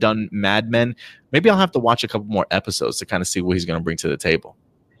has done Mad Men, maybe I'll have to watch a couple more episodes to kind of see what he's going to bring to the table.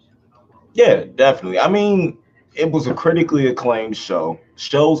 Yeah, definitely. I mean, it was a critically acclaimed show.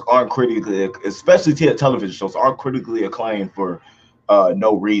 Shows aren't critically, especially television shows, aren't critically acclaimed for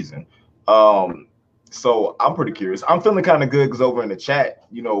no reason. So I'm pretty curious. I'm feeling kind of good because over in the chat,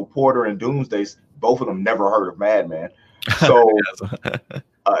 you know, Porter and Doomsday, both of them never heard of Mad Men. So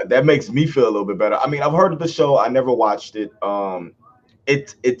that makes me feel a little bit better. I mean, I've heard of the show. I never watched it.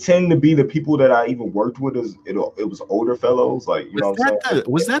 It tended to be the people that I even worked with. It was older fellows, like, you know what I'm saying?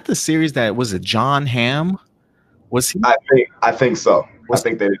 Was that the series that was it John Hamm? Was he? I think so. I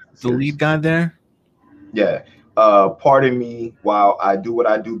think that the lead guy there. Yeah. Pardon me while I do what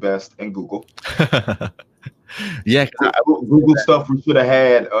I do best and Google. Yeah, Google stuff we should have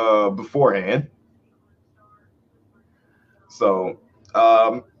had beforehand. So,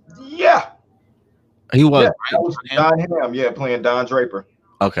 yeah. He was, yeah, that was Don Hamm, yeah, playing Don Draper.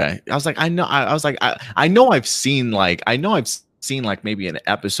 Okay. I was like, I know I've seen like maybe an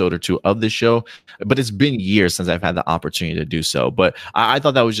episode or two of the show, but it's been years since I've had the opportunity to do so. But I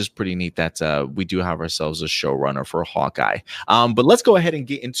thought that was just pretty neat that we do have ourselves a showrunner for Hawkeye. But let's go ahead and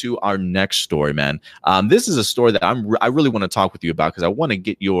get into our next story, man. This is a story that I really want to talk with you about because I want to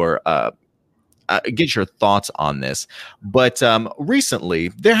get your thoughts on this. But recently,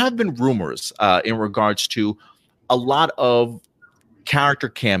 there have been rumors in regards to a lot of character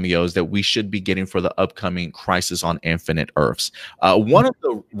cameos that we should be getting for the upcoming Crisis on Infinite Earths. One of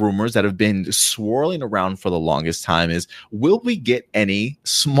the rumors that have been swirling around for the longest time is, will we get any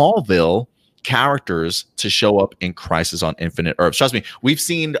Smallville characters to show up in Crisis on Infinite Earths? Trust me, we've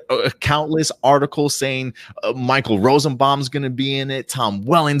seen countless articles saying Michael Rosenbaum's going to be in it, Tom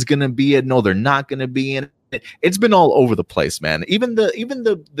Welling's going to be it. No, they're not going to be in it. It's been all over the place, man. Even the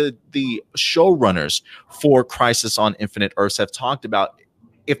showrunners for Crisis on Infinite Earths have talked about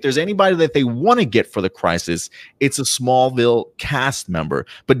if there's anybody that they want to get for the Crisis, it's a Smallville cast member,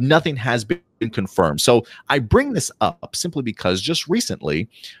 but nothing has been confirmed. So I bring this up simply because just recently,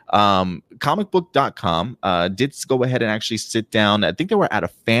 comicbook.com did go ahead and actually sit down. I think they were at a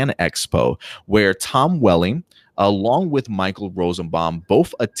fan expo where Tom Welling, along with Michael Rosenbaum,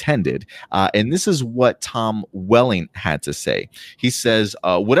 both attended. And this is what Tom Welling had to say. He says,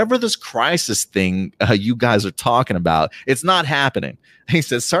 whatever this Crisis thing you guys are talking about, it's not happening. He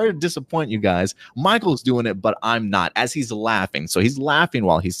says, sorry to disappoint you guys. Michael's doing it, but I'm not, as he's laughing. So he's laughing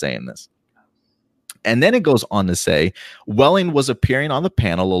while he's saying this. And then it goes on to say, Welling was appearing on the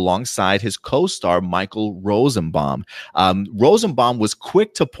panel alongside his co-star, Michael Rosenbaum. Rosenbaum was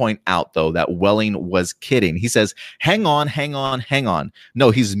quick to point out, though, that Welling was kidding. He says, hang on.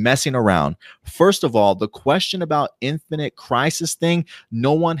 No, he's messing around. First of all, the question about Infinite Crisis thing,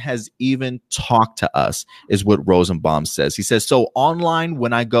 no one has even talked to us, is what Rosenbaum says. He says, so online,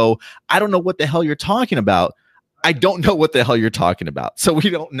 when I go, I don't know what the hell you're talking about, I don't know what the hell you're talking about. So we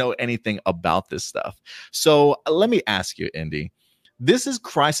don't know anything about this stuff. So let me ask you, Indy, this is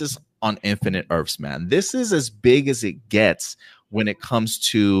Crisis on Infinite Earths, man. This is as big as it gets when it comes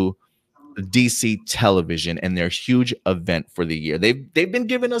to DC television and their huge event for the year. They've been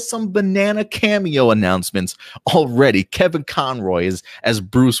giving us some banana cameo announcements already. Kevin Conroy as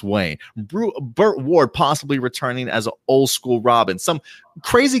Bruce Wayne, Burt Ward possibly returning as an old school Robin, some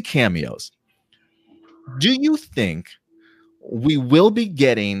crazy cameos. Do you think we will be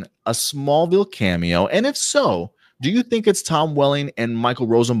getting a Smallville cameo? And if so, do you think it's Tom Welling and Michael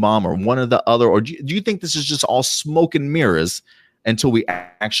Rosenbaum or one or the other? Or do you think this is just all smoke and mirrors until we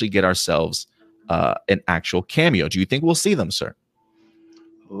actually get ourselves an actual cameo? Do you think we'll see them, sir?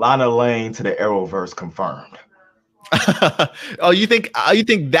 Lana Lane to the Arrowverse confirmed. Oh, you think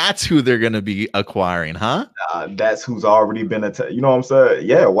that's who they're going to be acquiring, huh? That's who's already been you know what I'm saying?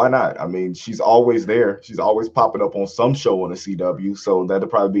 Yeah, why not? I mean, she's always there. She's always popping up on some show on the CW, so that'll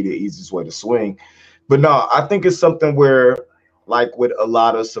probably be the easiest way to swing. But no, I think it's something where, like with a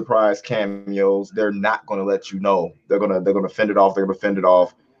lot of surprise cameos, they're not going to let you know. They're gonna fend it off. They're gonna fend it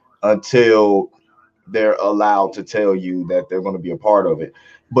off until they're allowed to tell you that they're going to be a part of it.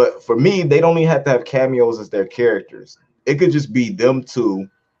 But for me, they don't even have to have cameos as their characters. It could just be them two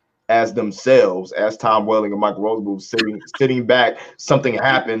as themselves, as Tom Welling and Michael Rosenbaum sitting back. Something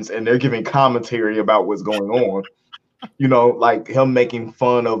happens and they're giving commentary about what's going on. You know, like him making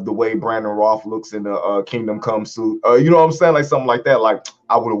fun of the way Brandon Roth looks in the Kingdom Come suit. You know what I'm saying? Like something like that. Like,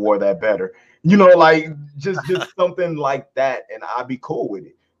 I would have wore that better. You know, like just something like that, and I'd be cool with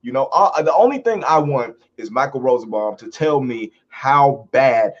it. You know, the only thing I want is Michael Rosenbaum to tell me how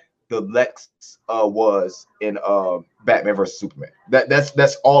bad the Lex was in Batman versus Superman.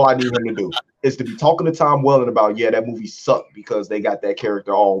 That's all I need him to do, is to be talking to Tom Welling about, yeah, that movie sucked because they got that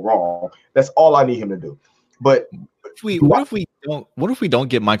character all wrong. That's all I need him to do. But what if we don't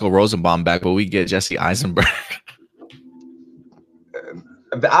get Michael Rosenbaum back, but we get Jesse Eisenberg?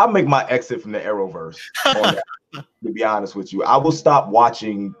 I'll make my exit from the Arrowverse on that, to be honest with you. I will stop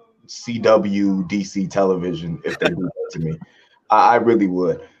watching CW DC television if they do that to me. I really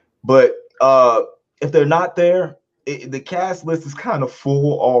would. But if they're not there, the cast list is kind of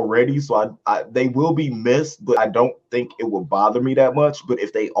full already, so they will be missed, but I don't think it will bother me that much. But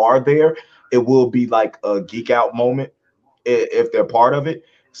if they are there, it will be like a geek out moment if they're part of it.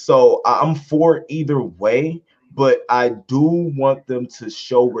 So I'm for either way, but I do want them to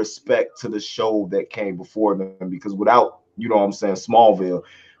show respect to the show that came before them, because without, you know what I'm saying, Smallville,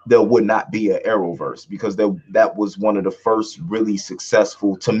 there would not be an Arrowverse, because that was one of the first really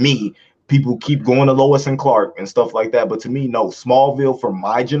successful, to me. People keep going to Lois and Clark and stuff like that, but to me, no, Smallville for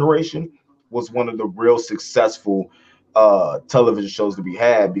my generation was one of the real successful television shows to be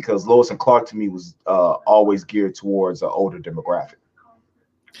had, because Lois and Clark to me was always geared towards an older demographic.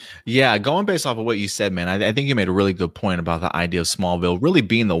 Yeah, going based off of what you said, man, I think you made a really good point about the idea of Smallville really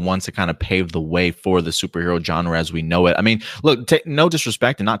being the ones to kind of pave the way for the superhero genre as we know it. I mean, look, no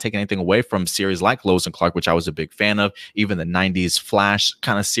disrespect and not taking anything away from series like Lois and Clark, which I was a big fan of, even the 90s Flash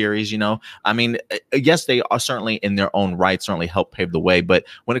kind of series, you know. I mean, yes, they are certainly in their own right, certainly help pave the way. But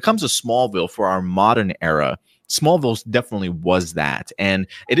when it comes to Smallville for our modern era, Smallville definitely was that. And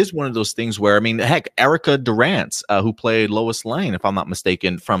it is one of those things where, I mean, heck, Erica Durant, who played Lois Lane, if I'm not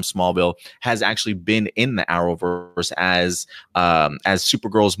mistaken, from Smallville, has actually been in the Arrowverse as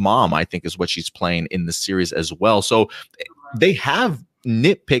Supergirl's mom, I think is what she's playing in the series as well. So they have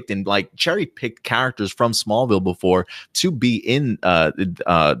nitpicked and like cherry picked characters from Smallville before to be in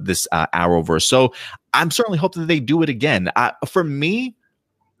this Arrowverse. So I'm certainly hoping that they do it again. For me,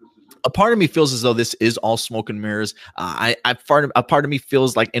 a part of me feels as though this is all smoke and mirrors. A part of me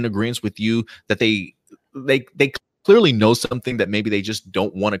feels like in agreement with you that they clearly know something that maybe they just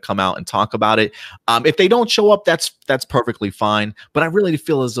don't want to come out and talk about it. If they don't show up, that's perfectly fine. But I really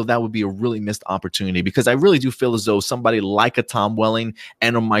feel as though that would be a really missed opportunity, because I really do feel as though somebody like a Tom Welling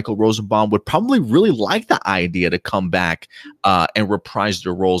and a Michael Rosenbaum would probably really like the idea to come back and reprise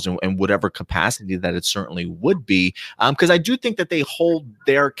their roles in whatever capacity that it certainly would be. Because I do think that they hold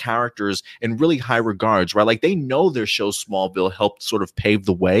their characters in really high regards, right? Like they know their show Smallville helped sort of pave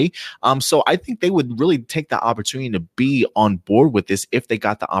the way. So I think they would really take the opportunity to be on board with this if they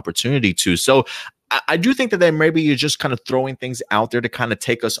got the opportunity to. So I do think that then maybe you're just kind of throwing things out there to kind of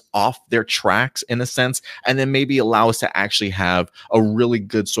take us off their tracks in a sense, and then maybe allow us to actually have a really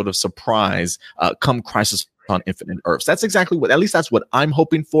good sort of surprise come Crisis on Infinite Earths. That's exactly what, at least that's what I'm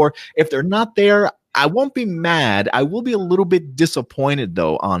hoping for. If they're not there, I won't be mad. I will be a little bit disappointed,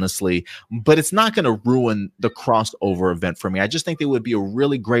 though, honestly, but it's not going to ruin the crossover event for me. I just think it would be a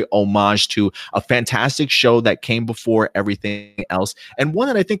really great homage to a fantastic show that came before everything else, and one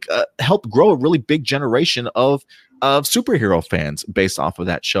that I think helped grow a really big generation of superhero fans based off of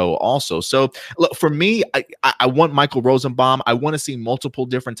that show also. So look, for me, I want Michael Rosenbaum. I want to see multiple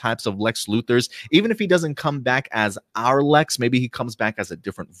different types of Lex Luthors. Even if he doesn't come back as our Lex, maybe he comes back as a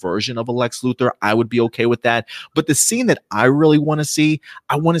different version of a Lex Luthor, I would be okay with that. But the scene that I really want to see,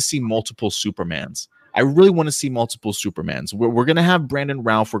 I want to see multiple Supermans. I really want to see multiple Supermans. We're going to have Brandon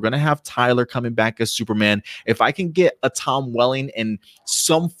Routh. We're going to have Tyler coming back as Superman. If I can get a Tom Welling in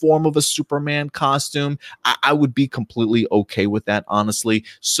some form of a Superman costume, I would be completely okay with that, honestly.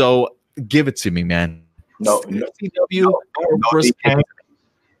 So give it to me, man. No Dean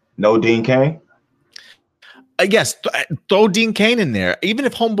Cain. Yes, throw Dean Cain in there. Even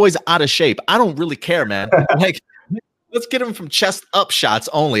if Homeboy's out of shape, I don't really care, man. Like, let's get him from chest up shots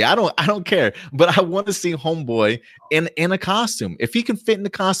only. I don't care, but I want to see Homeboy in a costume. If he can fit in the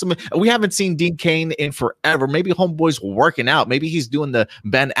costume, we haven't seen Dean Cain in forever. Maybe Homeboy's working out. Maybe he's doing the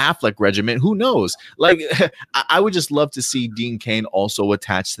Ben Affleck regimen. Who knows? Like, I would just love to see Dean Cain also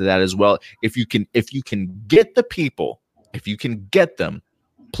attached to that as well. If you can get the people, if you can get them,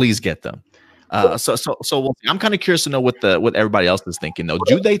 please get them. So I'm kind of curious to know what everybody else is thinking though.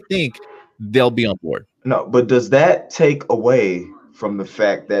 Do they think they'll be on board? No, but does that take away from the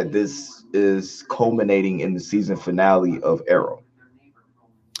fact that this is culminating in the season finale of Arrow?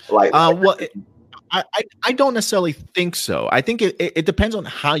 Well, I don't necessarily think so. I think it depends on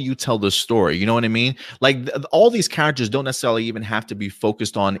how you tell the story. You know what I mean? Like all these characters don't necessarily even have to be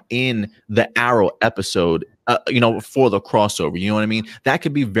focused on in the Arrow episode for the crossover. You know what I mean? That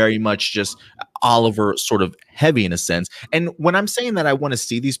could be very much just Oliver sort of heavy in a sense. And when I'm saying that I want to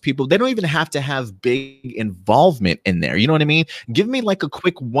see these people, they don't even have to have big involvement in there. You know what I mean? Give me like a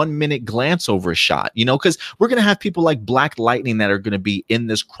quick 1 minute glance over shot, because we're going to have people like Black Lightning that are going to be in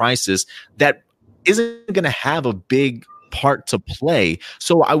this crisis that isn't going to have a big part to play.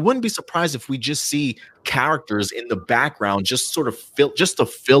 So I wouldn't be surprised if we just see characters in the background just sort of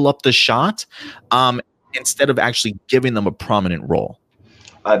fill up the shot, instead of actually giving them a prominent role.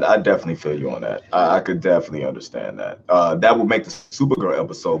 I definitely feel you on that. I could definitely understand that. That would make the Supergirl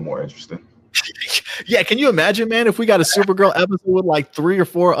episode more interesting. Yeah, can you imagine, man, if we got a Supergirl episode with like 3 or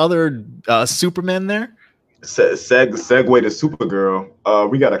 4 other Supermen there? Segue to Supergirl.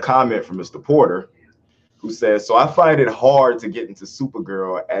 We got a comment from Mr. Porter, who says, "So I find it hard to get into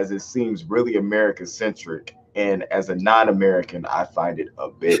Supergirl as it seems really American-centric, and as a non-American, I find it a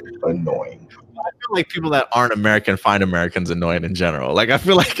bit annoying." I feel like people that aren't American find Americans annoying in general. Like I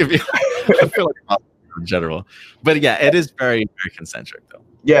feel like in general, but yeah, it is very American-centric though.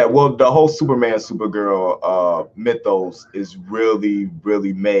 Yeah, well, the whole Superman Supergirl mythos is really,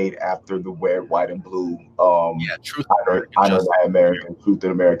 really made after the red, white, and blue. Truth, honor American truth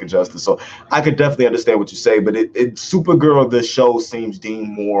and American justice. So I could definitely understand what you say, but it Supergirl, the show seems deemed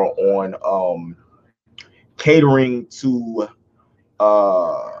more on catering to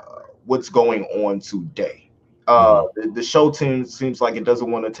what's going on today. The show team seems like it doesn't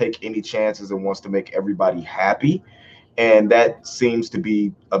want to take any chances and wants to make everybody happy. And that seems to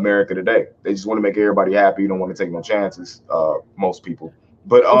be America today. They just want to make everybody happy. You don't want to take no chances. Most people,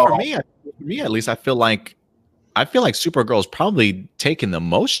 but for me at least, I feel like Supergirl's probably taken the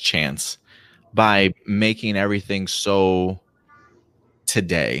most chance by making everything so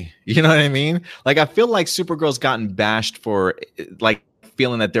today. You know what I mean? Like I feel like Supergirl's gotten bashed for like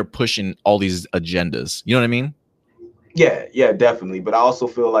feeling that they're pushing all these agendas. You know what I mean? Yeah, definitely. But I also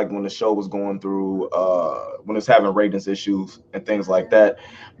feel like when the show was going through, when it's having ratings issues and things like that,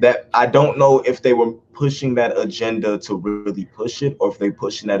 that I don't know if they were pushing that agenda to really push it, or if they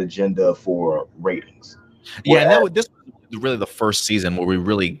pushing that agenda for ratings. Yeah, and this was really the first season where we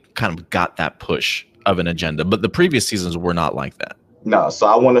really kind of got that push of an agenda, but the previous seasons were not like that. No, so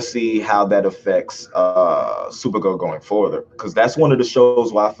I want to see how that affects Supergirl going forward, because that's one of the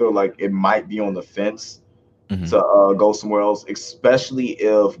shows where I feel like it might be on the fence to go somewhere else, especially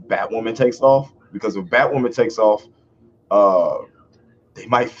if Batwoman takes off. Because if Batwoman takes off, they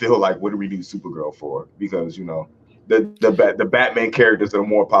might feel like, what do we need Supergirl for? Because the Batman characters are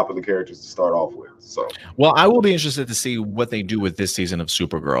more popular characters to start off with. So, well, I will be interested to see what they do with this season of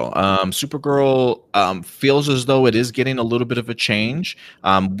Supergirl. Supergirl feels as though it is getting a little bit of a change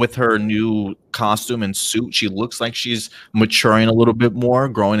with her new costume and suit. She looks like she's maturing a little bit more,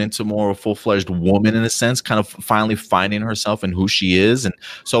 growing into more of a full-fledged woman in a sense, kind of finally finding herself and who she is. And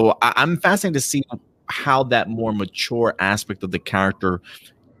so I'm fascinated to see how that more mature aspect of the character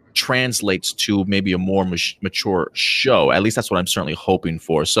translates to maybe a more mature show. At least that's what I'm certainly hoping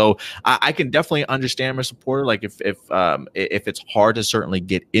for. So I can definitely understand my supporter. Like if it's hard to certainly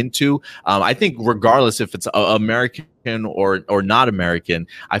get into, I think regardless if it's American or not American,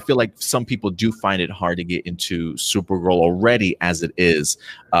 I feel like some people do find it hard to get into Supergirl already as it is.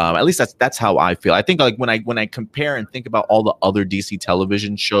 At least that's how I feel. I think like when I compare and think about all the other DC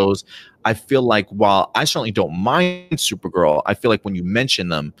television shows, I feel like while I certainly don't mind Supergirl, I feel like when you mention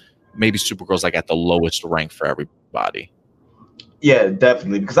them, maybe Supergirl's like at the lowest rank for everybody. Yeah,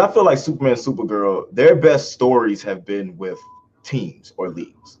 definitely. Because I feel like Superman, Supergirl, their best stories have been with teams or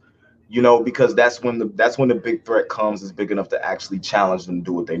leagues. Because that's when the big threat comes, is big enough to actually challenge them to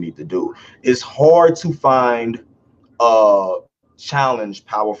do what they need to do. It's hard to find challenge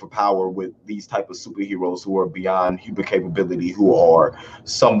power for power with these type of superheroes who are beyond human capability, who are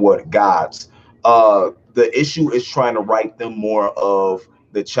somewhat gods. The issue is trying to write them more of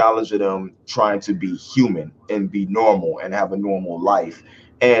the challenge of them trying to be human and be normal and have a normal life,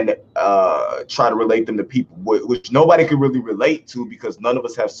 and try to relate them to people, which nobody can really relate to, because none of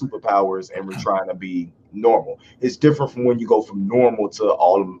us have superpowers and we're trying to be normal. It's different from when you go from normal to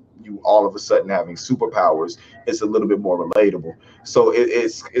all of a sudden having superpowers. It's a little bit more relatable. So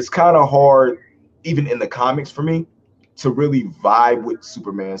it's kind of hard, even in the comics, for me to really vibe with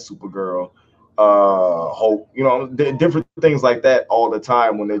Superman, Supergirl, Hope, different things like that all the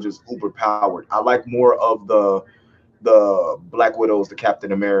time when they're just uber powered. I like more of the Black Widows, the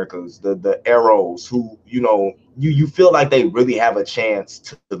Captain Americas, the Arrows, who you feel like they really have a chance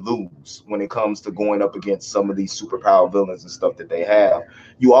to lose when it comes to going up against some of these superpower villains and stuff that they have.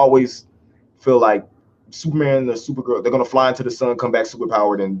 You always feel like Superman, the Supergirl, they're gonna fly into the sun, come back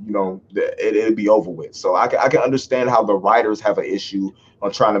superpowered, and it'll be over with. So I can understand how the writers have an issue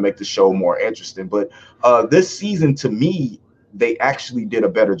on trying to make the show more interesting. But this season, to me, they actually did a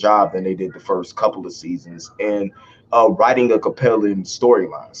better job than they did the first couple of seasons, and writing a compelling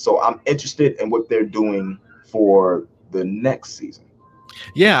storyline. So I'm interested in what they're doing for the next season.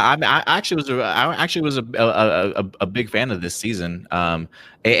 Yeah, I mean, I actually was a big fan of this season.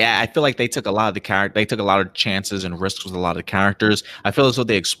 I feel like they took a lot of they took a lot of chances and risks with a lot of the characters. I feel as though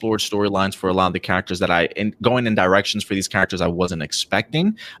they explored storylines for a lot of the characters that going in directions for these characters I wasn't expecting,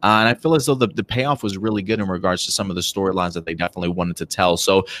 and I feel as though the payoff was really good in regards to some of the storylines that they definitely wanted to tell.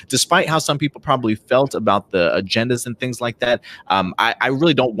 So, despite how some people probably felt about the agendas and things like that, I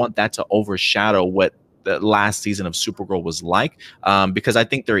really don't want that to overshadow what the last season of Supergirl was like, because I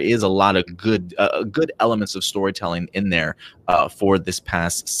think there is a lot of good elements of storytelling in there for this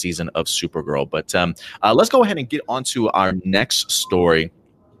past season of Supergirl. But let's go ahead and get on to our next story,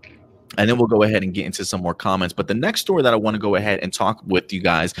 and then we'll go ahead and get into some more comments. But the next story that I want to go ahead and talk with you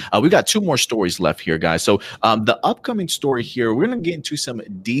guys, we've got 2 more stories left here, guys. So the upcoming story here, we're going to get into some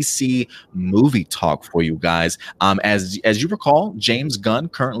DC movie talk for you guys. As you recall, James Gunn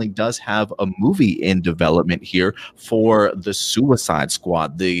currently does have a movie in development here for the Suicide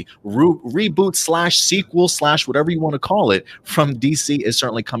Squad. The reboot / sequel / whatever you want to call it from DC is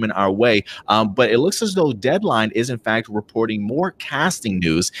certainly coming our way. But it looks as though Deadline is in fact reporting more casting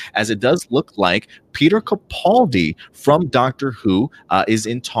news, as it does look like Peter Capaldi from Doctor Who is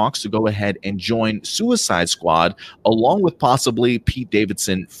in talks to go ahead and join Suicide Squad, along with possibly Pete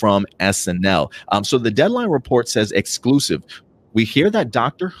Davidson from SNL. So the Deadline report says exclusive. We hear that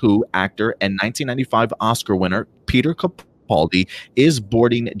Doctor Who actor and 1995 Oscar winner Peter Capaldi is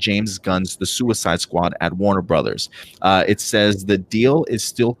boarding James Gunn's The Suicide Squad at Warner Brothers. It says the deal is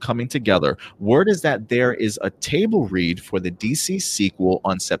still coming together. Word is that there is a table read for the DC sequel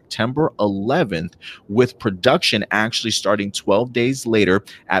on September 11th, with production actually starting 12 days later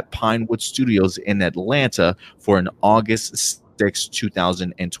at Pinewood Studios in Atlanta for an August 6,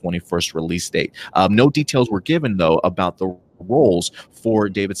 2021 release date. No details were given, though, about the roles for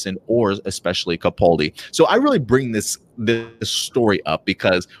Davidson or especially Capaldi. So I really bring this story up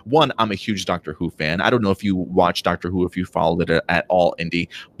because, one, I'm a huge Doctor Who fan. I don't know if you watch Doctor Who, if you followed it at all, Indy,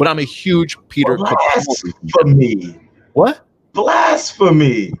 but I'm a huge Peter Capaldi fan. What?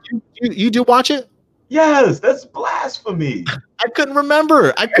 Blasphemy. You do watch it? Yes, that's blasphemy. I couldn't remember,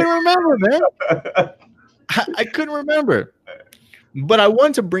 man. I couldn't remember. But I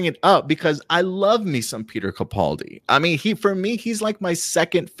wanted to bring it up because I love me some Peter Capaldi. I mean, for me, he's like my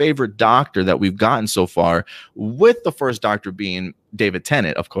second favorite Doctor that we've gotten so far, with the first Doctor being David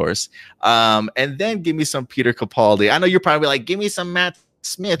Tennant, of course. And then give me some Peter Capaldi. I know you're probably like, give me some Matt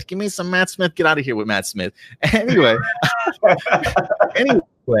Smith. Give me some Matt Smith. Get out of here with Matt Smith. Anyway,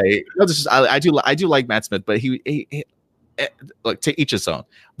 I do like Matt Smith, but he like, to each his own.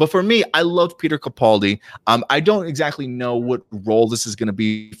 But for me, I loved Peter Capaldi. I don't exactly know what role this is going to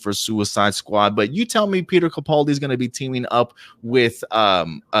be for Suicide Squad, but you tell me Peter Capaldi is going to be teaming up with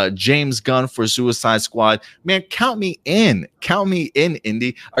James Gunn for Suicide Squad. Man, count me in,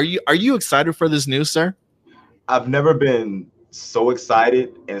 Indy. Are you excited for this news, sir? I've never been so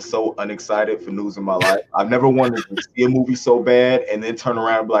excited and so unexcited for news in my life. I've never wanted to see a movie so bad and then turn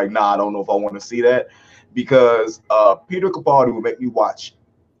around and be like, nah, I don't know if I want to see that. Because Peter Capaldi will make me watch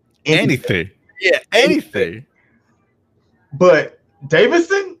anything. Yeah, anything. But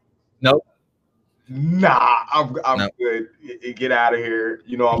Davidson? Nope. Nah, I'm nope. Good. Get out of here.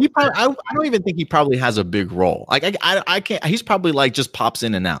 You know, I don't even think he probably has a big role. Like I can't. He's probably like just pops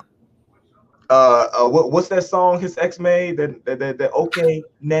in and out. What's that song his ex made? That okay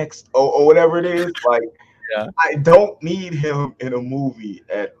next or whatever it is. Like, yeah. I don't need him in a movie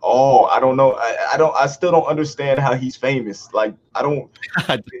at all. I don't know. I still don't understand how he's famous. Like, I don't.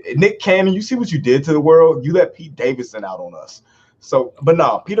 Nick Cannon, you see what you did to the world? You let Pete Davidson out on us. So, but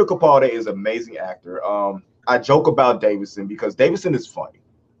no, Peter Capaldi is an amazing actor. I joke about Davidson because Davidson is funny.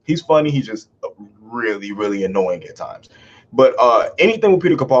 He's funny. He's just really, really annoying at times. But anything with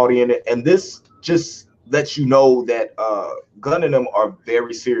Peter Capaldi in it, and this just lets you know that Gunn and them are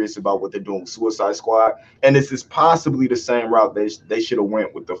very serious about what they're doing with Suicide Squad, and this is possibly the same route they should have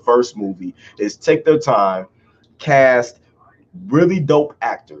went with the first movie. Is take their time, cast really dope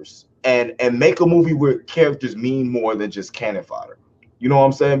actors, and make a movie where characters mean more than just cannon fodder. You know what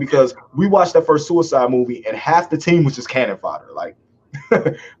I'm saying? Because we watched that first Suicide movie, and half the team was just cannon fodder. Like,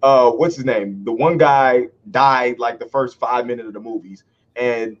 what's his name? The one guy died like the first 5 minutes of the movies,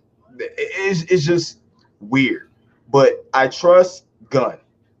 and it's just weird. But I trust Gunn.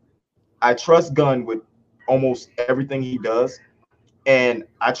 I trust Gunn with almost everything he does. And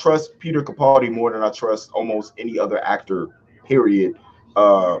I trust Peter Capaldi more than I trust almost any other actor, period,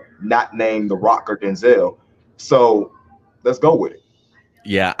 not named The Rock or Denzel. So let's go with it.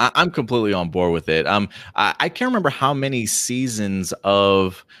 Yeah, I'm completely on board with it. I can't remember how many seasons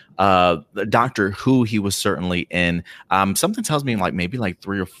of Doctor Who he was certainly in. Something tells me like maybe like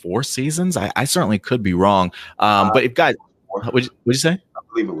 3 or 4 seasons. I certainly could be wrong. But if guys, what'd you say? I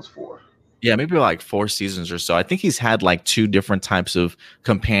believe it was 4. Yeah, maybe like 4 seasons or so. I think he's had like 2 different types of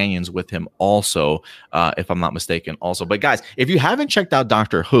companions with him also, if I'm not mistaken also. But guys, if you haven't checked out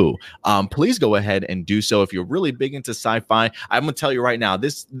Doctor Who, please go ahead and do so. If you're really big into sci-fi, I'm going to tell you right now,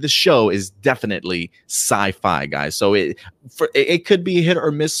 this show is definitely sci-fi, guys. So it could be hit or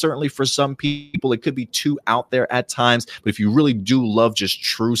miss, certainly for some people. It could be too out there at times. But if you really do love just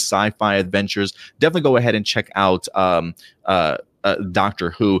true sci-fi adventures, definitely go ahead and check out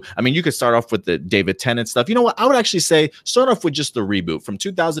Doctor Who. I mean, you could start off with the David Tennant stuff. You know what? I would actually say start off with just the reboot from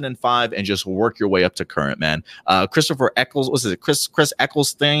 2005 and just work your way up to current, man. Christopher Eccles, what's it? Chris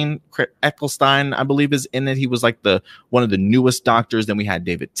Eccleston, I believe, is in it. He was like one of the newest Doctors. Then we had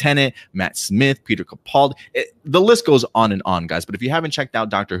David Tennant, Matt Smith, Peter Capaldi. The list goes on and on, guys. But if you haven't checked out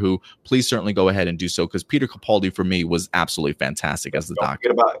Doctor Who, please certainly go ahead and do so, because Peter Capaldi for me was absolutely fantastic as the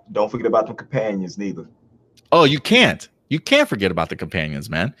Doctor. Don't forget about the companions neither. Oh, you can't. You can't forget about the companions,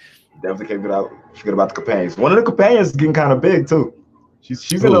 man. Definitely can't forget about the companions. One of the companions is getting kind of big too.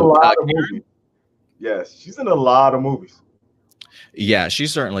 She's in a lot of movies. Yes, she's in a lot of movies. Yeah, she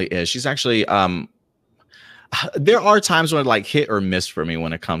certainly is. She's actually there are times when like hit or miss for me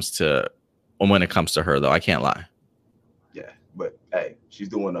when it comes to her, though. I can't lie. Yeah, but hey, she's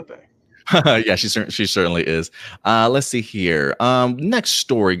doing her thing. Yeah, she certainly is. Let's see here. Next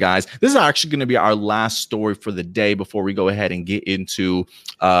story, guys. This is actually going to be our last story for the day before we go ahead and get into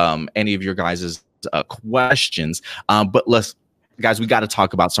any of your guys' questions. But guys, we got to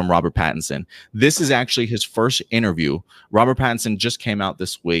talk about some Robert Pattinson. This is actually his first interview. Robert Pattinson just came out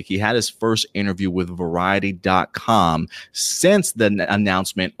this week. He had his first interview with Variety.com since the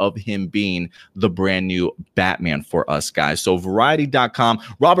announcement of him being the brand new Batman for us, guys. So Variety.com,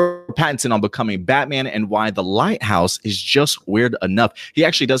 Robert Pattinson on becoming Batman and why The Lighthouse is just weird enough. He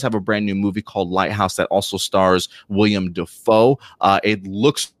actually does have a brand new movie called Lighthouse that also stars William Dafoe. It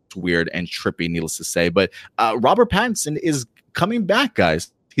looks weird and trippy, needless to say. But Robert Pattinson is coming back, guys.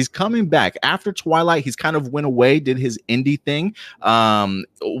 He's coming back after Twilight. He's kind of went away, did his indie thing,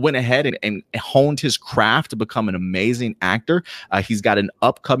 went ahead and honed his craft to become an amazing actor. He's got an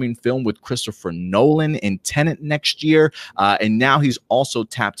upcoming film with Christopher Nolan in Tenet next year. And now he's also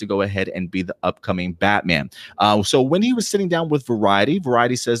tapped to go ahead and be the upcoming Batman. So when he was sitting down with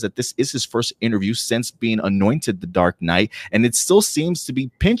Variety says that this is his first interview since being anointed the Dark Knight. And it still seems to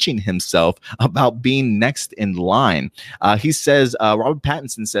be pinching himself about being next in line. He says, Robert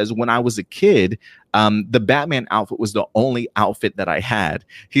Pattinson says, when I was a kid, the Batman outfit was the only outfit that I had.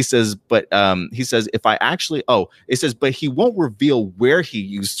 He says, but if I actually, it says, but he won't reveal where he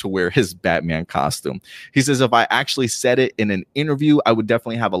used to wear his Batman costume. He says, if I actually said it in an interview, I would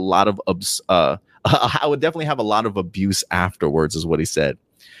definitely have a lot of abuse afterwards, is what he said.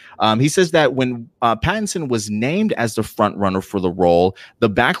 He says that when Pattinson was named as the front runner for the role, the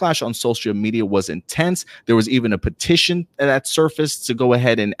backlash on social media was intense. There was even a petition that surfaced to go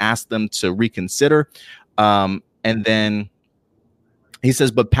ahead and ask them to reconsider. And then he says,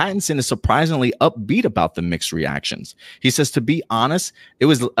 but Pattinson is surprisingly upbeat about the mixed reactions. He says, to be honest, it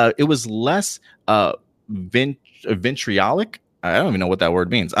was less vitriolic. I don't even know what that word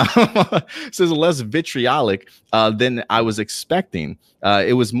means. Says less vitriolic than I was expecting.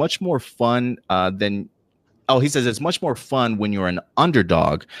 It was much more fun than. Oh, he says it's much more fun when you're an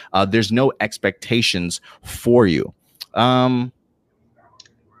underdog. There's no expectations for you.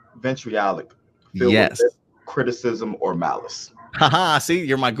 Vitriolic. Yes. With criticism or malice. Haha. See,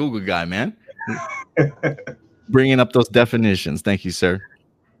 you're my Google guy, man. Bringing up those definitions. Thank you, sir.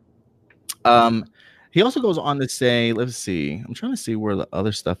 He also goes on to say, let's see, I'm trying to see where the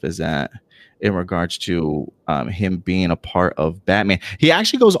other stuff is at in regards to him being a part of Batman. He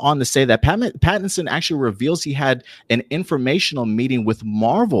actually goes on to say that Pattinson actually reveals he had an informational meeting with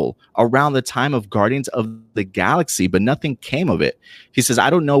Marvel around the time of Guardians of the Galaxy, but nothing came of it. He says, I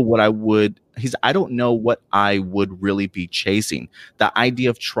don't know what I would really be chasing. The idea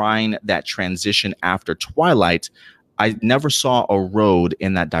of trying that transition after Twilight, I never saw a road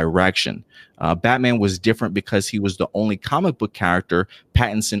in that direction. Batman was different because he was the only comic book character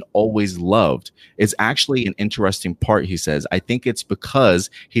Pattinson always loved. It's actually an interesting part, he says. I think it's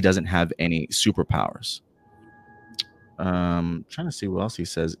because he doesn't have any superpowers. Trying to see what else he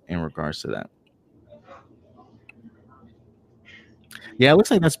says in regards to that. Yeah, it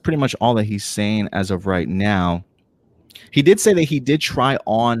looks like that's pretty much all that he's saying as of right now. He did say that he did try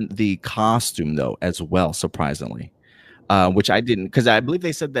on the costume though as well, surprisingly, which I didn't, because I believe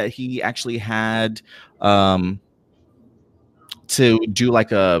they said that he actually had to do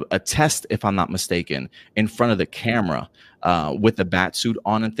like a test, if I'm not mistaken, in front of the camera with the bat suit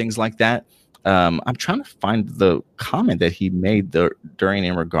on and things like that. I'm trying to find the comment that he made during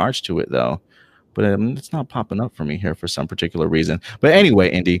in regards to it though, but it's not popping up for me here for some particular reason. But anyway,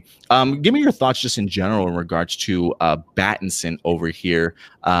 Indy, give me your thoughts just in general in regards to Pattinson over here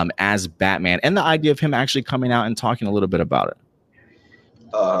as Batman, and the idea of him actually coming out and talking a little bit about it.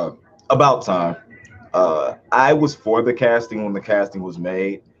 About time. I was for the casting when the casting was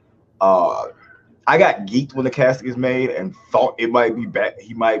made. I got geeked when the casting is made and thought it might be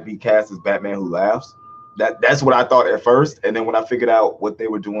he might be cast as Batman Who Laughs. That's what I thought at first, and then when I figured out what they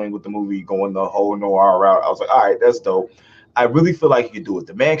were doing with the movie, going the whole noir route, I was like, all right, that's dope. I really feel like he could do it.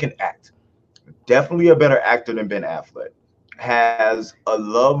 The man can act. Definitely a better actor than Ben Affleck. Has a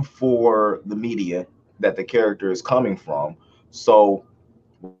love for the media that the character is coming from. So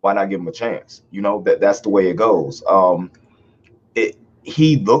why not give him a chance? You know, that's the way it goes.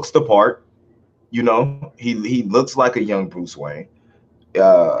 He looks the part. You know, he looks like a young Bruce Wayne.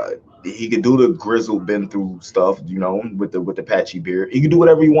 He could do the grizzled, been through stuff, you know, with the patchy beard. He can do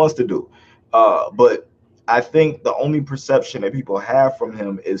whatever he wants to do. But I think the only perception that people have from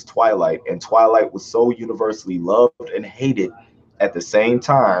him is Twilight, and Twilight was so universally loved and hated at the same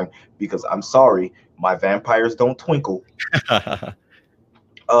time because I'm sorry, my vampires don't twinkle.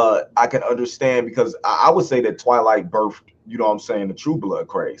 I can understand, because I would say that Twilight birthed, you know what I'm saying, the True Blood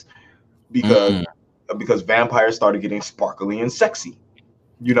craze, because vampires started getting sparkly and sexy.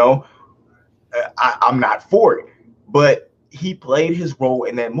 You know, I'm not for it, but he played his role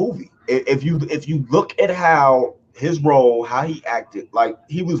in that movie. If you look at how his role, how he acted, like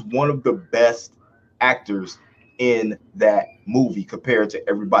he was one of the best actors in that movie compared to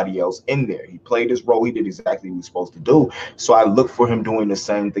everybody else in there. He played his role. He did exactly what he was supposed to do. So I look for him doing the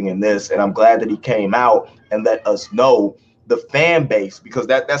same thing in this, and I'm glad that he came out and let us know the fan base, because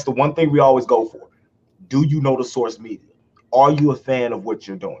that's the one thing we always go for. Do you know the source media? Are you a fan of what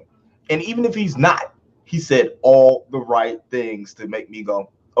you're doing? And even if he's not, he said all the right things to make me go,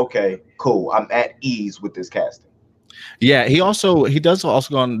 okay, cool. I'm at ease with this casting. Yeah, he does also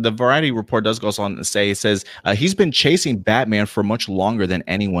go on, the Variety report does go on to say, it says he's been chasing Batman for much longer than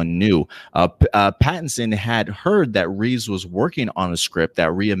anyone knew. Pattinson had heard that Reeves was working on a script that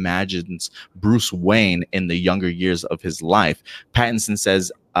reimagines Bruce Wayne in the younger years of his life. Pattinson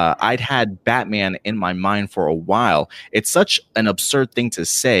says, I'd had Batman in my mind for a while. It's such an absurd thing to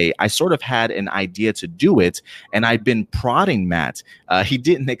say. I sort of had an idea to do it, and I'd been prodding Matt. He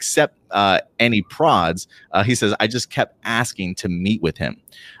didn't accept any prods. He says, I just kept asking to meet with him.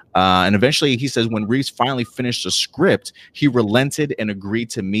 And eventually, he says, when Reeves finally finished the script, he relented and agreed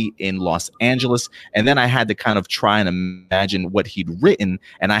to meet in Los Angeles. And then I had to kind of try and imagine what he'd written,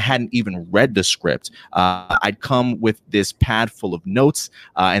 and I hadn't even read the script. I'd come with this pad full of notes,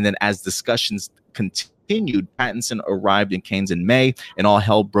 and then as discussions continued, Pattinson arrived in Cannes in May, and all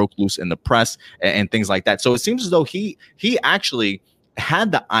hell broke loose in the press and things like that. So it seems as though he actually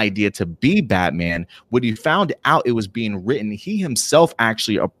had the idea to be Batman. When he found out it was being written, he himself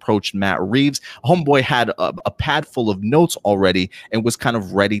actually approached Matt Reeves. Homeboy had a pad full of notes already and was kind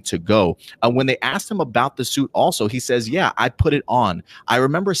of ready to go. When they asked him about the suit also, he says, yeah, I put it on. I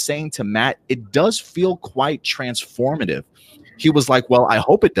remember saying to Matt, it does feel quite transformative. He was like, well, I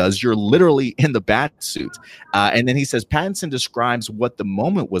hope it does. You're literally in the bat suit. And then he says, Pattinson describes what the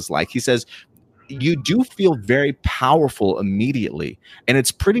moment was like. He says, you do feel very powerful immediately, and it's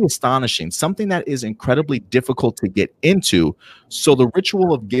pretty astonishing, something that is incredibly difficult to get into. So the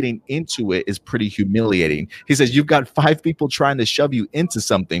ritual of getting into it is pretty humiliating. He says, you've got 5 people trying to shove you into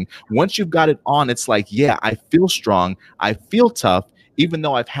something. Once you've got it on, it's like, yeah, I feel strong. I feel tough, even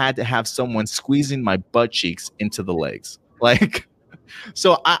though I've had to have someone squeezing my butt cheeks into the legs. Like,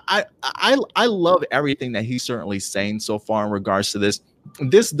 so I love everything that he's certainly saying so far in regards to this.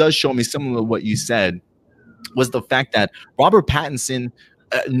 This does show me similar to what you said, was the fact that Robert Pattinson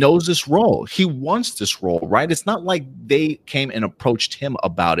knows this role. He wants this role, right? It's not like they came and approached him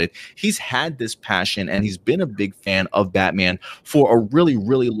about it. He's had this passion, and he's been a big fan of Batman for a really,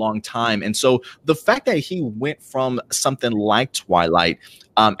 really long time. And so the fact that he went from something like Twilight,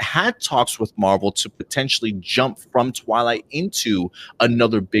 had talks with Marvel to potentially jump from Twilight into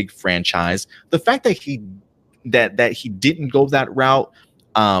another big franchise, the fact that he didn't go that route,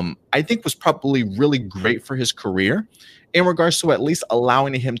 I think was probably really great for his career in regards to at least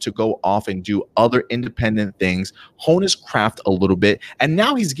allowing him to go off and do other independent things, hone his craft a little bit. And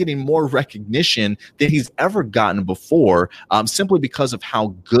now he's getting more recognition than he's ever gotten before, simply because of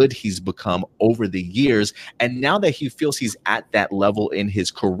how good he's become over the years. And now that he feels he's at that level in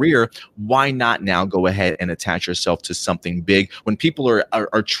his career, why not now go ahead and attach yourself to something big? When people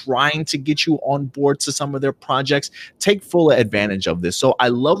are trying to get you on board to some of their projects, take full advantage of this. So I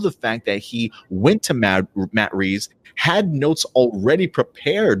love the fact that he went to Matt Reeves, had notes already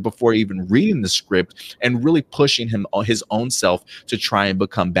prepared before even reading the script, and really pushing him on his own self to try and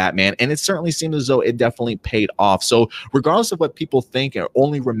become Batman. And it certainly seems as though it definitely paid off. So regardless of what people think or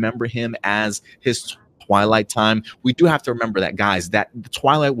only remember him as his Twilight time, we do have to remember that, guys, that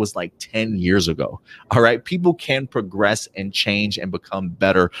Twilight was like 10 years ago. All right. People can progress and change and become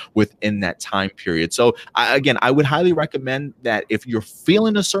better within that time period. So again, I would highly recommend that if you're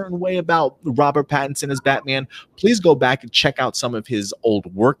feeling a certain way about Robert Pattinson as Batman, please go back and check out some of his old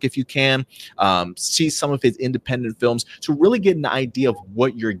work if you can, see some of his independent films to really get an idea of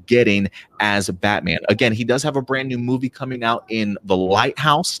what you're getting as a Batman. Again, he does have a brand new movie coming out in The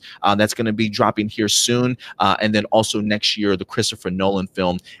Lighthouse that's going to be dropping here soon. And then also next year, the Christopher Nolan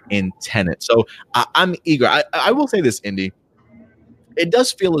film in Tenet. So I'm eager. I will say this, Indy. It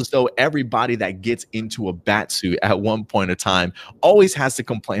does feel as though everybody that gets into a bat suit at one point in time always has to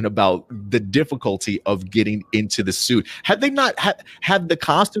complain about the difficulty of getting into the suit. Have they not have the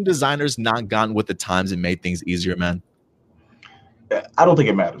costume designers not gone with the times and made things easier, man? I don't think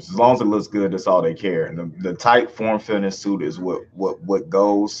it matters. As long as it looks good, that's all they care. And the tight form-fitting suit is what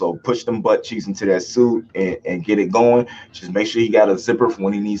goes. So push them butt cheeks into that suit and get it going. Just make sure he got a zipper for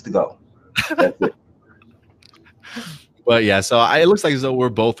when he needs to go. That's it. But yeah, so it looks like as though we're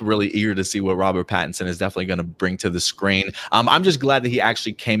both really eager to see what Robert Pattinson is definitely going to bring to the screen. I'm just glad that he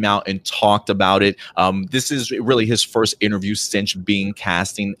actually came out and talked about it. This is really his first interview since being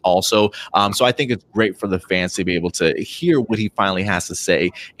casting also. So I think it's great for the fans to be able to hear what he finally has to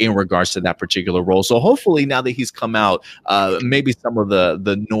say in regards to that particular role. So hopefully now that he's come out, maybe some of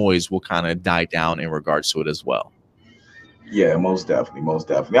the noise will kind of die down in regards to it as well. Yeah, most definitely, most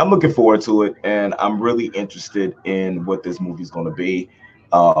definitely. I'm looking forward to it, and I'm really interested in what this movie is going to be.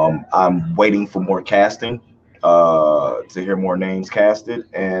 I'm waiting for more casting, to hear more names casted,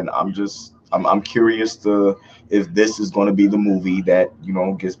 and I'm curious to if this is going to be the movie that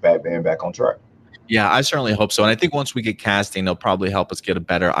gets Batman back on track. Yeah, I certainly hope so. And I think once we get casting, they'll probably help us get a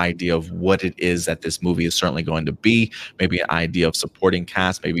better idea of what it is that this movie is certainly going to be. Maybe an idea of supporting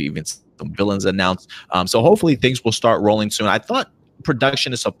cast, maybe even some villains announced. So hopefully things will start rolling soon. I thought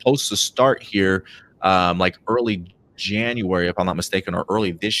production is supposed to start here like early January, if I'm not mistaken, or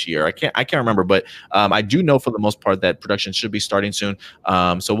early this year. I can't remember, but I do know for the most part that production should be starting soon.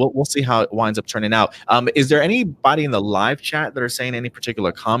 So we'll see how it winds up turning out. Is there anybody in the live chat that are saying any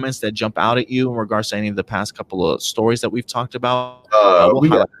particular comments that jump out at you in regards to any of the past couple of stories that we've talked about? We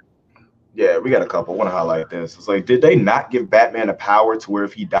got a couple. I want to highlight this. It's like, did they not give Batman a power to where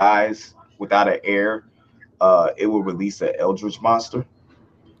if he dies without an heir, it will release an Eldritch monster?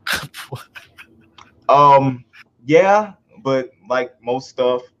 Yeah, but like most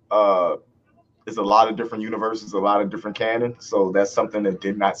stuff, it's a lot of different universes, a lot of different canon. So that's something that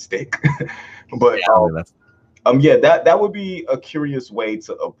did not stick. But yeah, that would be a curious way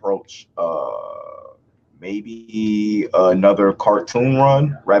to approach maybe another cartoon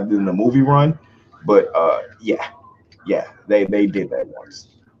run rather than the movie run. But yeah, they did that once.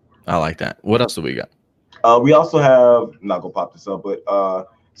 I like that. What else do we got? We also have, I'm not gonna pop this up, but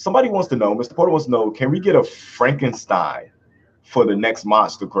somebody wants to know, Mr. Porter wants to know, can we get a Frankenstein for the next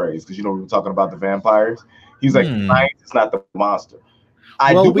monster craze? Because we were talking about the vampires. He's like, science is not the monster.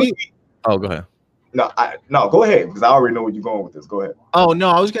 Oh, go ahead. No, go ahead, because I already know where you're going with this. Go ahead. Oh no,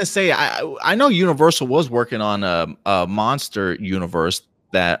 I was gonna say I know Universal was working on a monster universe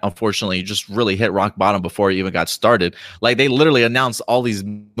that unfortunately just really hit rock bottom before it even got started. Like they literally announced all these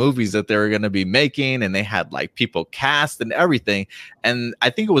movies that they were going to be making, and they had like people cast and everything. And I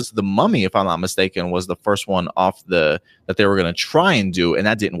think it was The Mummy, if I'm not mistaken, was the first one off that they were going to try and do, and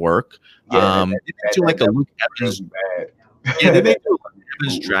that didn't work. Yeah, they did do like a Luke Evans. Yeah, they did do a Luke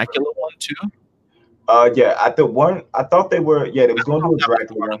Evans Dracula one too. Yeah, I thought they were. Yeah, they was going to do a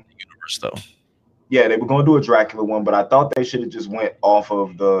Dracula one. Universe though. Yeah, they were going to do a Dracula one, but I thought they should have just went off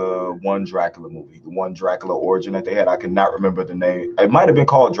of the one Dracula movie, the one Dracula origin that they had. I cannot remember the name. It might have been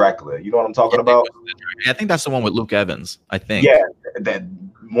called Dracula. You know what I'm talking about? I think that's the one with Luke Evans, I think. Yeah, that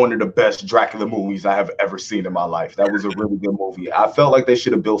one of the best Dracula movies I have ever seen in my life. That was a really good movie. I felt like they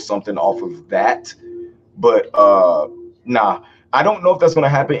should have built something off of that, but nah. I don't know if that's going to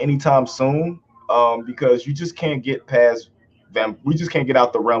happen anytime soon, because you just can't get past we just can't get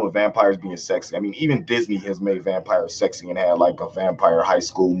out the realm of vampires being sexy. I mean, even Disney has made vampires sexy and had like a vampire high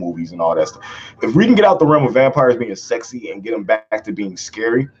school movies and all that stuff. If we can get out the realm of vampires being sexy and get them back to being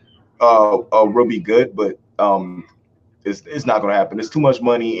scary, we'll be good. But it's not going to happen. There's too much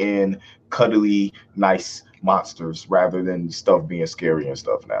money in cuddly, nice monsters rather than stuff being scary and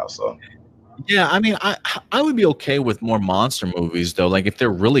stuff now. So. Yeah, I mean, I would be okay with more monster movies though. Like if they're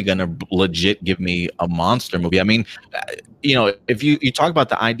really gonna legit give me a monster movie. I mean, you know, if you talk about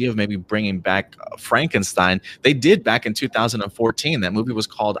the idea of maybe bringing back Frankenstein, they did back in 2014. That movie was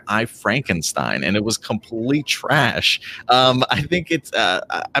called I, Frankenstein, and it was complete trash. I think it's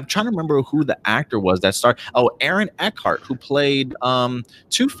I'm trying to remember who the actor was that starred. Oh, Aaron Eckhart, who played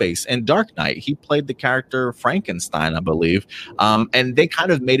Two-Face in Dark Knight. He played the character Frankenstein, I believe. And they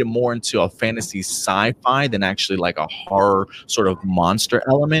kind of made it more into a fantasy sci-fi than actually like a horror sort of monster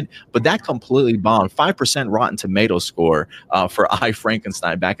element. But that completely bombed. 5% Rotten Tomato score for I,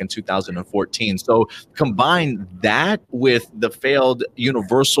 Frankenstein back in 2014. So combine that with the failed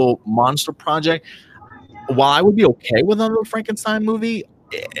Universal monster project, while I would be okay with another Frankenstein movie,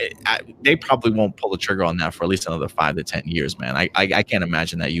 they probably won't pull the trigger on that for at least another 5 to 10 years, man. I can't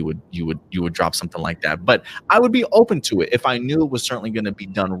imagine that you would drop something like that. But I would be open to it if I knew it was certainly going to be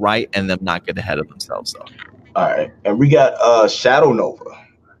done right and them not get ahead of themselves. Though. All right, and we got Shadow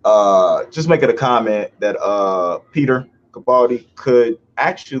Nova. Just making a comment that Peter Capaldi could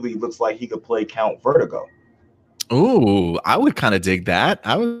actually looks like he could play Count Vertigo. Ooh, I would kind of dig that.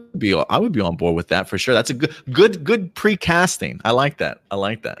 I would be on board with that for sure. That's a good pre-casting. I like that.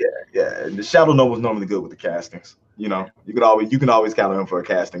 Yeah. And the Shadow Nova was normally good with the castings. You know, you can always count on him for a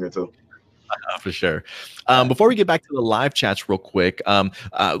casting or two. For sure. Before we get back to the live chats real quick,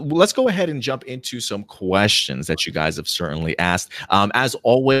 let's go ahead and jump into some questions that you guys have certainly asked. As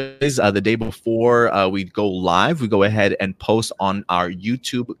always, the day before we go live, we go ahead and post on our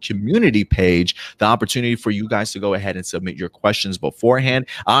YouTube community page the opportunity for you guys to go ahead and submit your questions beforehand.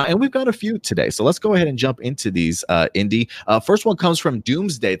 And we've got a few today. So let's go ahead and jump into these, Indy. First one comes from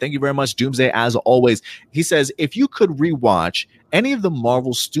Doomsday. Thank you very much, Doomsday, as always. He says, if you could rewatch any of the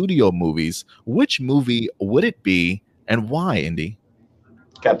Marvel Studio movies, which movie would it be and why, Indy?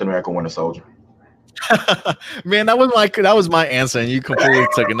 Captain America: Winter Soldier. Man, that was my answer, and you completely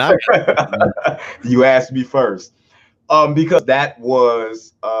took it. Not you asked me first, because that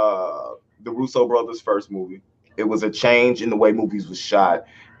was the Russo brothers' first movie. It was a change in the way movies was shot,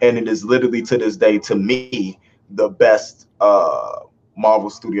 and it is literally to this day, to me, the best Marvel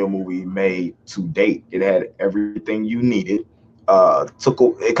Studio movie made to date. It had everything you needed.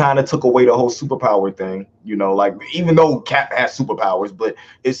 It kind of took away the whole superpower thing, you know, like even though Cap has superpowers, but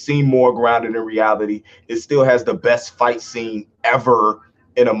it seemed more grounded in reality. It still has the best fight scene ever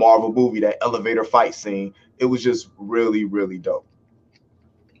in a Marvel movie, that elevator fight scene. It was just really, really dope.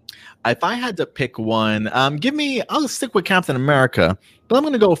 If I had to pick one, I'll stick with Captain America, but I'm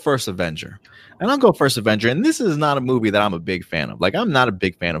going to go First Avenger. And I'll go First Avenger. And this is not a movie that I'm a big fan of. Like, I'm not a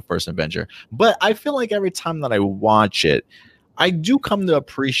big fan of First Avenger, but I feel like every time that I watch it, I do come to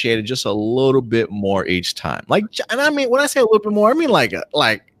appreciate it just a little bit more each time. Like, and I mean, when I say a little bit more, I mean like a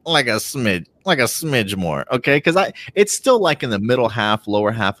smidge more. Okay, because it's still like in the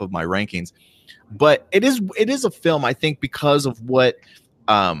lower half of my rankings, but it is a film, I think, because of what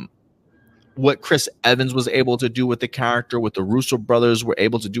Chris Evans was able to do with the character, what the Russo brothers were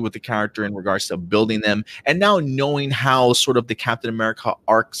able to do with the character in regards to building them, and now knowing how sort of the Captain America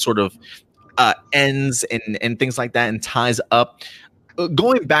arc sort of ends and things like that and ties up.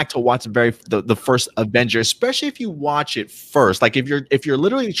 Going back to watch the first Avenger, especially if you watch it first, like if you're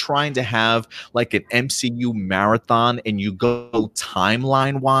literally trying to have like an MCU marathon and you go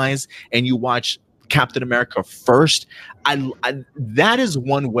timeline wise and you watch Captain America first, that is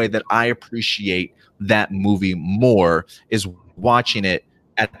one way that I appreciate that movie more, is watching it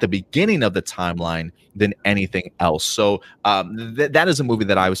at the beginning of the timeline than anything else. So that is a movie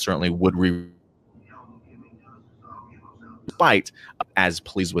that I certainly would despite as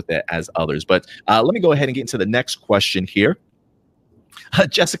pleased with it as others. But let me go ahead and get into the next question here.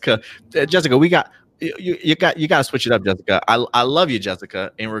 Jessica, we got you got to switch it up, Jessica. I love you,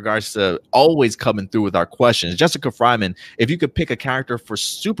 Jessica, in regards to always coming through with our questions. Jessica Fryman, if you could pick a character for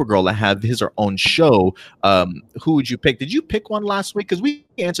Supergirl to have his or own show, who would you pick? Did you pick one last week? Because we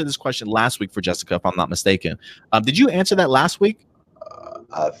answered this question last week for Jessica, if I'm not mistaken. Did you answer that last week?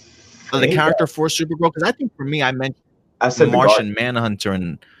 The character for Supergirl? Because I think for me, I said Martian Manhunter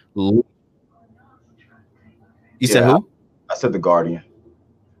and you said who? I said the Guardian,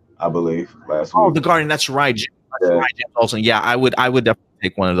 I believe, last week. Oh, the Guardian. That's right. Yeah. James Olsen. Yeah, I would definitely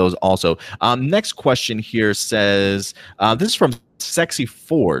take one of those also. Next question here says, this is from Sexy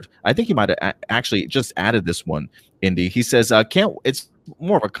Ford. I think he might have actually just added this one, Indy. He says, can't, it's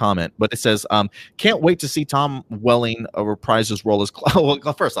more of a comment, but it says, can't wait to see Tom Welling reprise his role as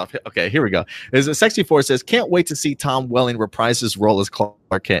well, first off, okay, here we go. Is a Sexy Four says, can't wait to see Tom Welling reprise his role as Clark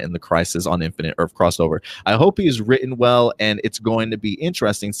Kent in the Crisis on Infinite Earth crossover. I hope he is written well, and it's going to be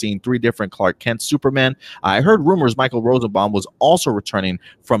interesting seeing 3 different Clark Kent Superman. I heard rumors Michael Rosenbaum was also returning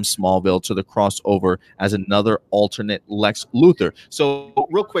from Smallville to the crossover as another alternate Lex Luthor. So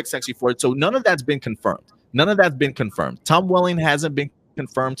real quick, Sexy Four, so none of that's been confirmed. None of that's been confirmed. Tom Welling hasn't been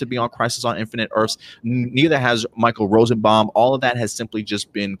confirmed to be on Crisis on Infinite Earths. Neither has Michael Rosenbaum. All of that has simply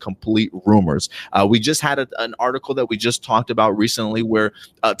just been complete rumors. We just had an article that we just talked about recently where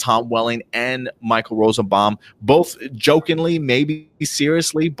Tom Welling and Michael Rosenbaum both jokingly, maybe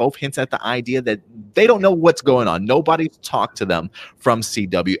seriously, both hint at the idea that they don't know what's going on. Nobody's talked to them from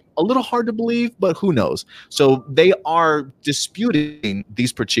CW. A little hard to believe, but who knows? So they are disputing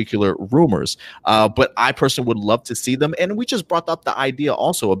these particular rumors. But I personally would love to see them. And we just brought up the idea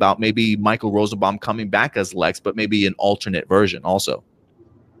also about maybe Michael Rosenbaum coming back as Lex, but maybe an alternate version also.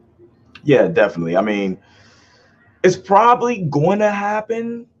 Yeah, definitely. I mean, it's probably going to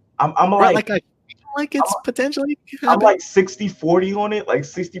happen. I'm Right, like, like it's potentially I'm like 60-40 on it, like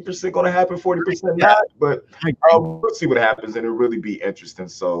 60% going to happen, 40% not. But we'll see what happens, and it'll really be interesting.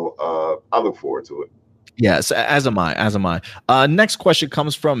 So I look forward to it. Yes, as am I. As am I. Next question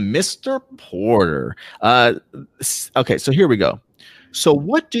comes from Mr. Porter. Okay, so here we go. So,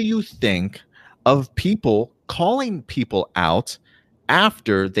 what do you think of people calling people out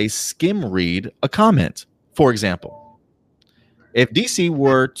after they skim read a comment? For example, if DC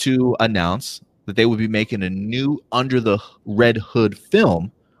were to announce that they would be making a new Under the Red Hood film,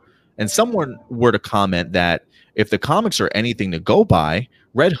 and someone were to comment that if the comics are anything to go by,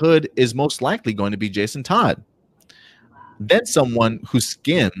 Red Hood is most likely going to be Jason Todd. Then someone who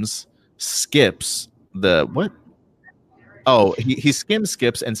skips the what? Oh, he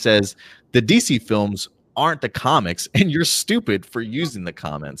skips and says the DC films aren't the comics, and you're stupid for using the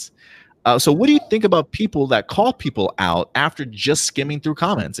comments. So what do you think about people that call people out after just skimming through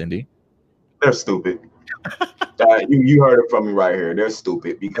comments, Indy? They're stupid. You heard it from me right here. They're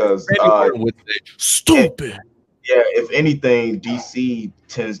stupid because would say, stupid. If anything, DC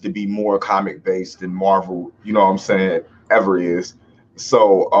tends to be more comic based than Marvel, you know what I'm saying, ever is.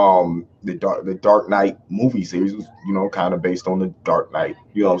 So the Dark Knight movie series was, you know, kind of based on the Dark Knight,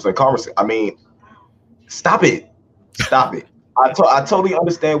 you know what I'm saying, conversation. I mean, stop it. I totally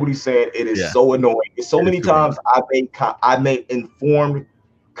understand what he's saying. It is so annoying. It's so many times I made informed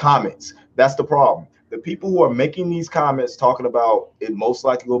comments. That's the problem. The people who are making these comments talking about it most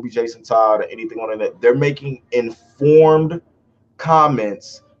likely will be Jason Todd or anything on the net, they're making informed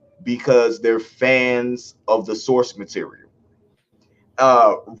comments because they're fans of the source material.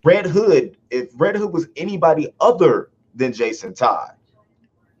 Red Hood, if Red Hood was anybody other than Jason Todd,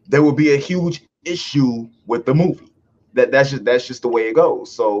 there would be a huge issue with the movie. That's just the way it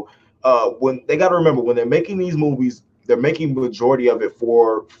goes. So when they got to remember, when they're making these movies, they're making majority of it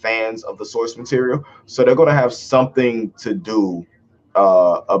for fans of the source material, so they're going to have something to do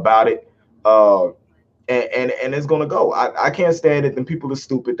about it, and it's going to go. I can't stand it. And people are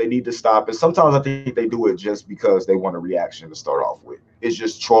stupid. They need to stop it. Sometimes I think they do it just because they want a reaction to start off with. It's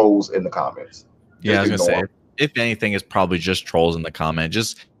just trolls in the comments. Yeah, I was going to say, if anything, it's probably just trolls in the comment.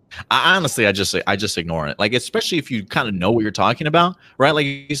 Honestly, I just ignore it. Like, especially if you kind of know what you're talking about, right? Like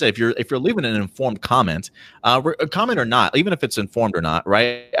you said, if you're leaving an informed comment, a comment or not, even if it's informed or not,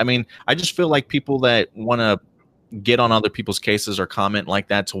 right? I mean, I just feel like people that want to get on other people's cases or comment like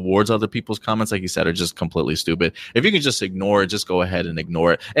that towards other people's comments, like you said, are just completely stupid. If you can just ignore it, just go ahead and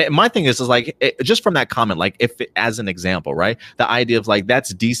ignore it. And my thing is like, just from that comment, like as an example, right? The idea of like,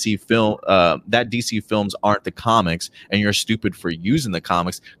 that's DC film, that DC films aren't the comics and you're stupid for using the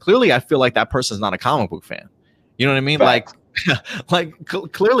comics. Clearly, I feel like that person's not a comic book fan. You know what I mean? Fact. Like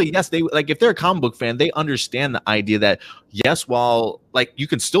clearly, yes, they like if they're a comic book fan, they understand the idea that yes, while like you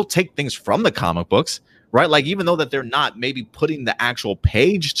can still take things from the comic books, right? Like even though that they're not maybe putting the actual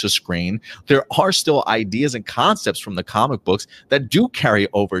page to screen, there are still ideas and concepts from the comic books that do carry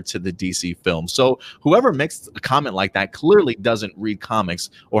over to the DC film. So whoever makes a comment like that clearly doesn't read comics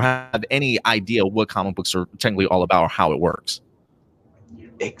or have any idea what comic books are technically all about or how it works.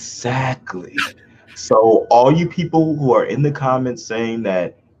 Exactly. So all you people who are in the comments saying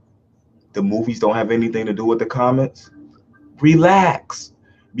that the movies don't have anything to do with the comics, relax.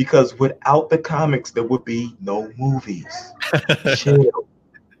 Because without the comics, there would be no movies. Chill.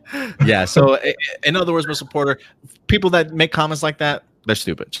 Yeah. So, in other words, Mr. Porter, people that make comments like that, they're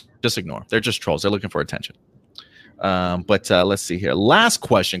stupid. Just ignore. They're just trolls. They're looking for attention. But let's see here. Last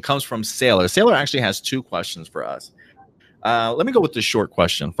question comes from Sailor. Sailor actually has 2 questions for us. Let me go with the short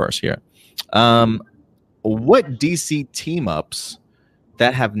question first here. What DC team ups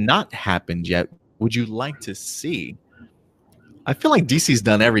that have not happened yet would you like to see? I feel like DC's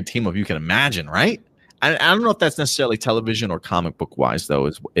done every team up you can imagine, right? I don't know if that's necessarily television or comic book wise,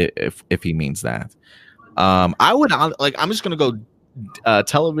 though, if he means that. I would like. I'm just gonna go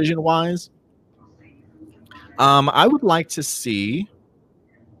television wise. I would like to see.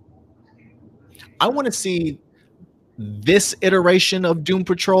 I want to see this iteration of Doom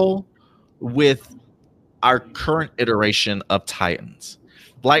Patrol with our current iteration of Titans.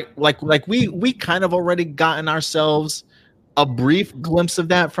 Like we kind of already gotten ourselves a brief glimpse of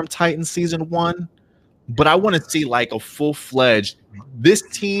that from Titans season 1, but I want to see like a full-fledged this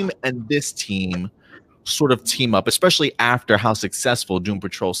team and this team sort of team up, especially after how successful Doom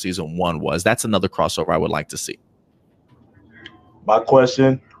Patrol season 1 was. That's another crossover I would like to see.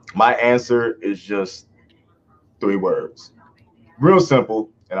 My answer is just 3 words. Real simple,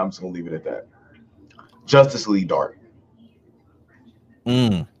 and I'm just gonna leave it at that. Justice League Dark.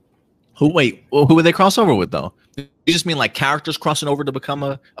 Who would they cross over with though? You just mean like characters crossing over to become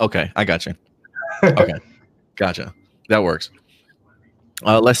a? Okay, I got you. Okay, gotcha. That works.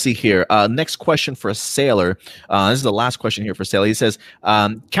 Let's see here. Next question for a Sailor. This is the last question here for Sailor. He says,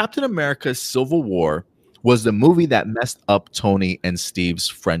 Captain America Civil War was the movie that messed up Tony and Steve's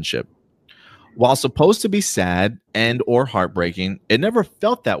friendship. While supposed to be sad and or heartbreaking, it never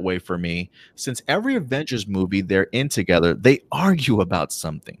felt that way for me, since every Avengers movie they're in together, they argue about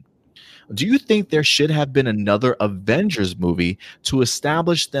something. Do you think there should have been another Avengers movie to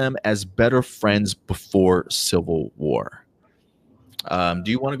establish them as better friends before Civil War? Do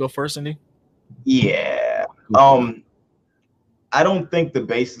you want to go first, Andy? Yeah. I don't think the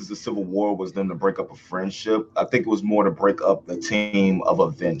basis of Civil War was them to break up a friendship. I think it was more to break up the team of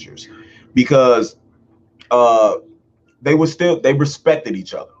Avengers, because they respected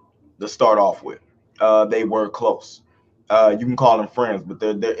each other to start off with. They were close. You can call them friends, but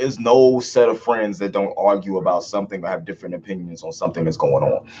there is no set of friends that don't argue about something or have different opinions on something that's going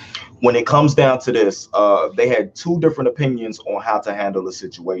on. When it comes down to this, they had 2 different opinions on how to handle the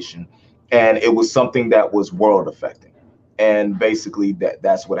situation, and it was something that was world affecting. And basically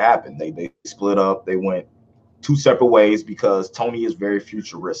that's what happened. They split up. They went 2 separate ways because Tony is very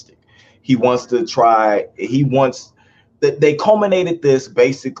futuristic. He wants they culminated this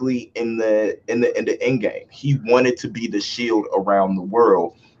basically in the end game. He wanted to be the shield around the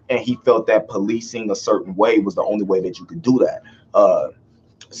world, and he felt that policing a certain way was the only way that you could do that.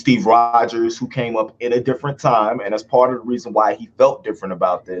 Steve Rogers, who came up in a different time, and that's part of the reason why he felt different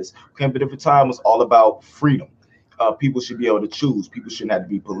about this, came up in a different time, was all about freedom. People should be able to choose. People shouldn't have to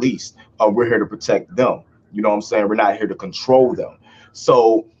be policed. We're here to protect them. You know what I'm saying? We're not here to control them.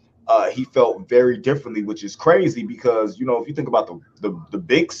 So he felt very differently, which is crazy because, you know, if you think about the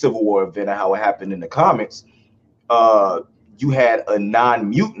big Civil War event and how it happened in the comics, you had a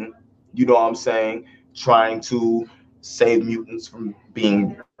non-mutant, you know what I'm saying, trying to save mutants from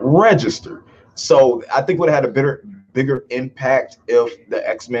being registered. So I think would have had a bigger impact if the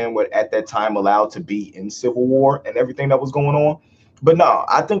X-Men were at that time allowed to be in Civil War and everything that was going on. But no,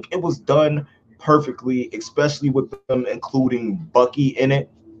 I think it was done perfectly, especially with them including Bucky in it,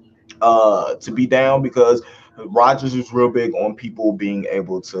 to be down, because Rogers was real big on people being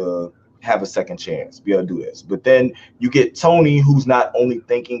able to have a second chance, be able to do this. But then you get Tony, who's not only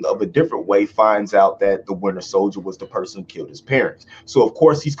thinking of a different way, finds out that the Winter Soldier was the person who killed his parents. So of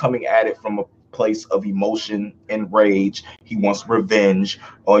course he's coming at it from a place of emotion and rage. He wants revenge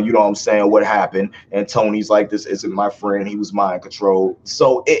on, you know what I'm saying, what happened. And Tony's like, this isn't my friend, he was mind controlled.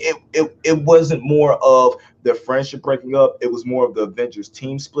 So it wasn't more of their friendship breaking up, it was more of the Avengers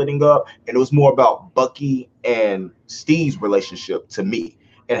team splitting up, and it was more about Bucky and Steve's relationship to me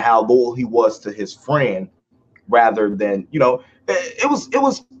and how loyal he was to his friend, rather than, you know, it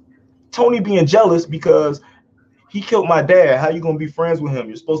was Tony being jealous because he killed my dad. How you gonna be friends with him?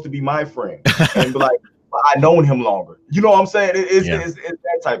 You're supposed to be my friend. And be like, I known him longer. You know what I'm saying? It's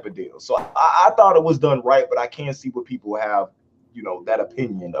that type of deal. So I thought it was done right, but I can't see what people have, you know, that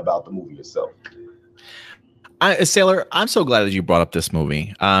opinion about the movie itself. Sailor, I'm so glad that you brought up this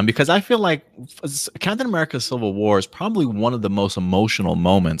movie, because I feel like Captain America Civil War is probably one of the most emotional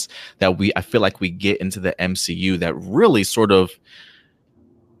moments that I feel like we get into the MCU that really sort of,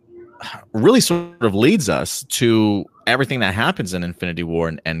 really sort of leads us to everything that happens in Infinity War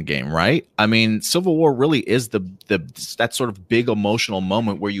and Endgame, right? I mean, Civil War really is the that sort of big emotional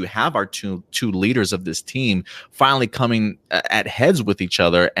moment where you have our two leaders of this team finally coming at heads with each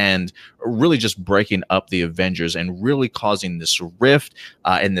other and really just breaking up the Avengers and really causing this rift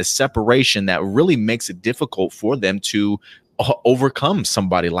and this separation that really makes it difficult for them to overcome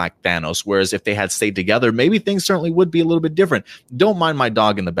somebody like Thanos. Whereas if they had stayed together, maybe things certainly would be a little bit different. Don't mind my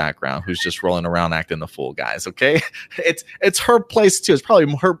dog in the background who's just rolling around acting the fool, guys. Okay, it's her place too. It's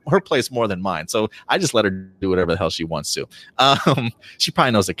probably her place more than mine. So I just let her do whatever the hell she wants to. She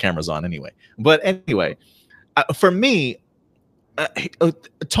probably knows the camera's on anyway. But anyway, for me,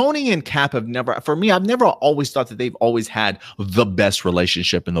 Tony and Cap have never, for me, I've never always thought that they've always had the best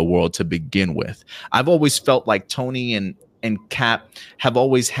relationship in the world to begin with. I've always felt like Tony and Cap have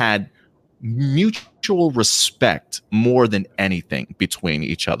always had mutual respect more than anything between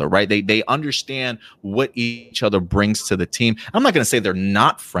each other, right? They understand what each other brings to the team. I'm not going to say they're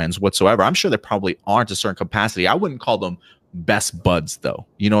not friends whatsoever. I'm sure they probably aren't to a certain capacity. I wouldn't call them best buds though.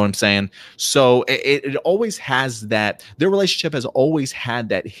 You know what I'm saying? So it always has that, their relationship has always had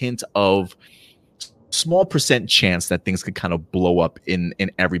that hint of small percent chance that things could kind of blow up in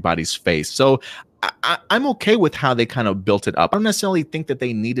everybody's face. So I'm okay with how they kind of built it up. I don't necessarily think that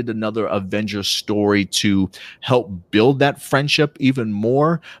they needed another Avengers story to help build that friendship even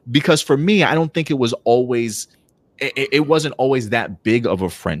more, because for me, I don't think it was always, it wasn't always that big of a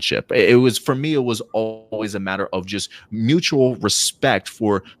friendship. It was, for me, it was always a matter of just mutual respect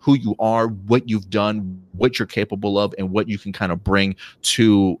for who you are, what you've done, what you're capable of, and what you can kind of bring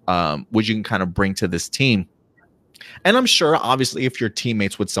to this team. And I'm sure, obviously, if you're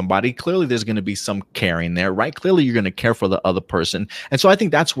teammates with somebody, clearly there's going to be some caring there, right? Clearly you're going to care for the other person. And so I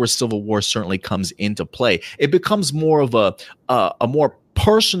think that's where Civil War certainly comes into play. It becomes more of a more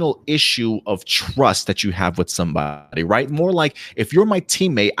personal issue of trust that you have with somebody, right? More like, if you're my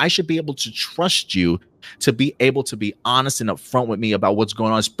teammate, I should be able to trust you to be able to be honest and upfront with me about what's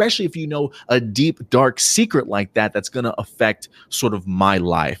going on, especially if you know a deep, dark secret like that that's going to affect sort of my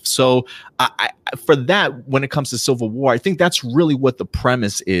life. So for that, when it comes to Civil War, I think that's really what the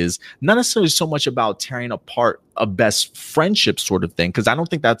premise is. Not necessarily so much about tearing apart a best friendship sort of thing, because I don't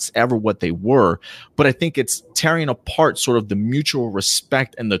think that's ever what they were, but I think it's tearing apart sort of the mutual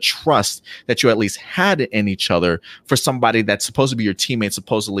respect and the trust that you at least had in each other for somebody that's supposed to be your teammate,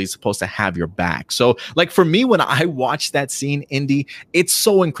 supposedly supposed to have your back. So like for me, when I watch that scene, Indy, it's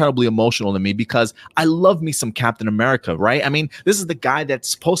so incredibly emotional to me because I love me some Captain America, right? I mean, this is the guy that's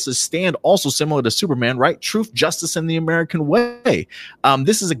supposed to stand also similar to Superman, right? Truth, justice, and the American way.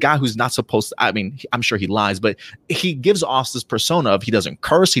 This is a guy who's not supposed to, I mean, I'm sure he lies, but he gives off this persona of he doesn't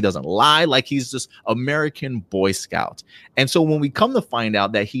curse, he doesn't lie, like he's this American Boy Scout. And so when we come to find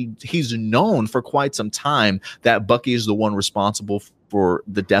out that he's known for quite some time that Bucky is the one responsible for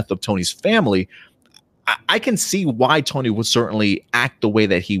the death of Tony's family, I can see why Tony would certainly act the way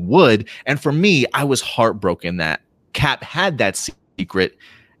that he would. And for me, I was heartbroken that Cap had that secret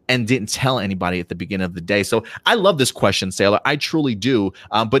and didn't tell anybody at the beginning of the day. So I love this question, Sailor. I truly do.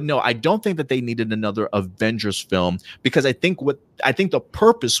 But no, I don't think that they needed another Avengers film, because I think the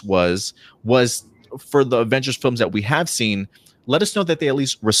purpose was for the Avengers films that we have seen, let us know that they at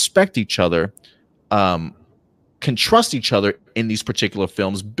least respect each other, can trust each other in these particular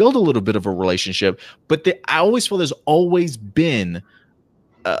films, build a little bit of a relationship. But I always feel there's always been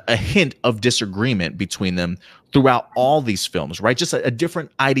a hint of disagreement between them throughout all these films, right? Just a different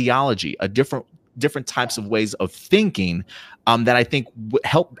ideology, a different types of ways of thinking that I think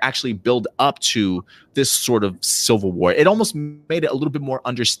help actually build up to this sort of Civil War. It almost made it a little bit more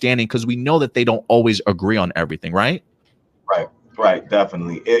understanding because we know that they don't always agree on everything, right? Right,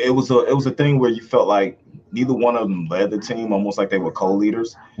 definitely. It was a thing where you felt like neither one of them led the team, almost like they were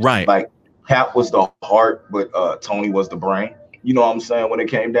co-leaders. Right. Like Cap was the heart, but Tony was the brain. You know what I'm saying, when it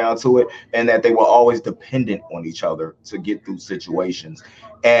came down to it, and that they were always dependent on each other to get through situations.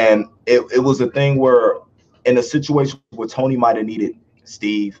 And it was a thing where in a situation where Tony might have needed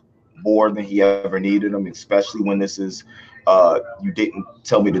Steve more than he ever needed him, especially when this is you didn't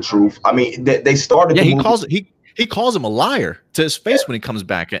tell me the truth. I mean, they started the movie. He calls him a liar to his face when he comes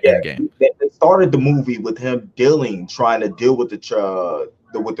back at Endgame. They started the movie with him trying to deal with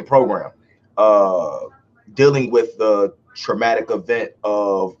the program, dealing with the traumatic event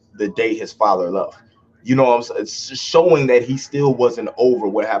of the day his father left. You know what I'm saying? It's showing that he still wasn't over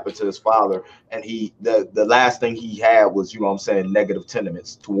what happened to his father, and the last thing he had was, you know what I'm saying, negative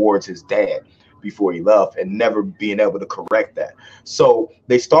sentiments towards his dad before he left, and never being able to correct that. So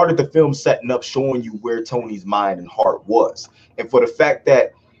they started the film setting up, showing you where Tony's mind and heart was. And for the fact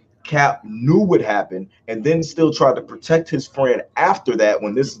that Cap knew what happened and then still tried to protect his friend after that,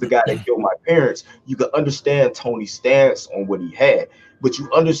 when this is the guy that killed my parents, you could understand Tony's stance on what he had. But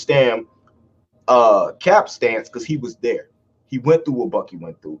you understand Cap's stance because he was there. He went through what Bucky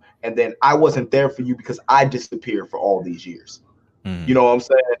went through. And then I wasn't there for you because I disappeared for all these years. You know what I'm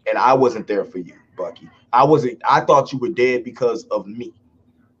saying? And I wasn't there for you, Bucky. I thought you were dead because of me.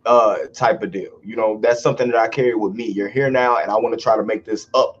 Type of deal. You know, that's something that I carry with me. You're here now, and I want to try to make this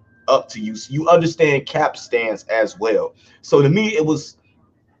up to you, so you understand Cap's stance as well. So to me, it was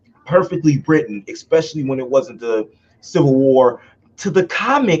perfectly written, especially when it wasn't the Civil War to the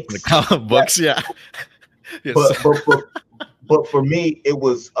comics, the comic books. Yeah. Yes. But for me, it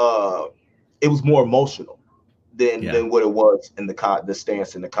was more emotional than what it was in the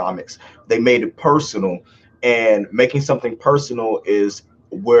stance in the comics. They made it personal, and making something personal is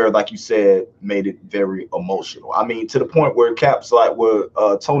where, like you said, made it very emotional. I mean, to the point where Cap's like, where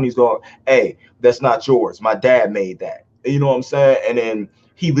Tony's going, hey, that's not yours. My dad made that. You know what I'm saying? And then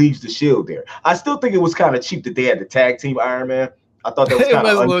he leaves the shield there. I still think it was kind of cheap that they had the tag team Iron Man. I thought that was kind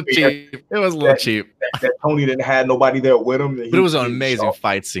of a little cheap. It was a little cheap. That Tony didn't have nobody there with him. But it was an amazing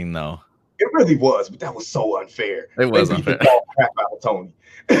fight scene, though. It really was, but that was so unfair. It was unfair. Crap out of Tony.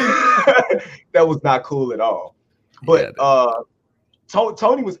 That was not cool at all. But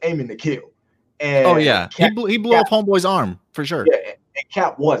Tony was aiming to kill. And Cap, he blew up Homeboy's arm for sure. Yeah, and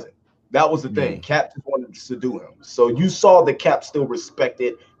Cap wasn't. That was the thing. Cap just wanted to do him. So you saw that Cap still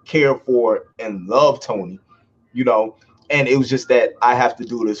respected, cared for, and loved Tony, you know. And it was just that I have to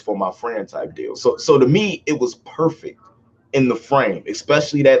do this for my friend type deal. So to me, it was perfect in the frame,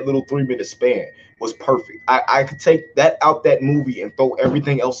 especially that little 3-minute span was perfect. I could take that out that movie and throw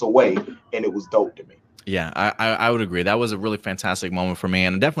everything else away, and it was dope to me. Yeah, I would agree. That was a really fantastic moment for me,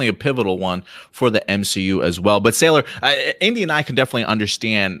 and definitely a pivotal one for the MCU as well. But Sailor, Indy and I can definitely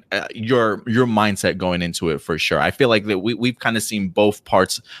understand your mindset going into it for sure. I feel like that we've kind of seen both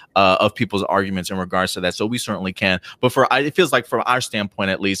parts of people's arguments in regards to that, so we certainly can. But it feels like from our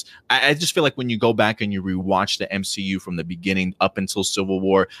standpoint, at least, I just feel like when you go back and you rewatch the MCU from the beginning up until Civil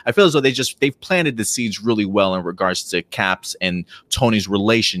War, I feel as though they've planted the seeds really well in regards to Cap's and Tony's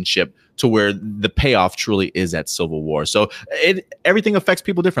relationship, to where the payoff truly is at Civil War. So everything affects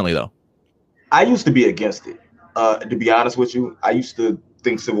people differently, though. I used to be against it. To be honest with you, I used to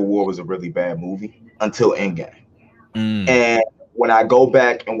think Civil War was a really bad movie until Endgame. And when I go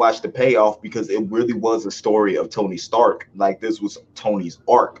back and watch the payoff, because it really was a story of Tony Stark, like this was Tony's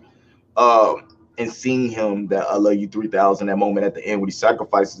arc. And seeing him, that I love you 3000, that moment at the end when he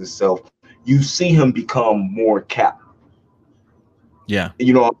sacrifices himself, you see him become more Cap. Yeah,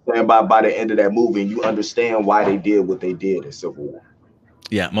 you know what I'm saying? By the end of that movie, and you understand why they did what they did in Civil War.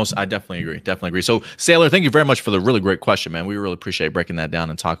 Yeah, I definitely agree. So, Sailor, thank you very much for the really great question, man. We really appreciate breaking that down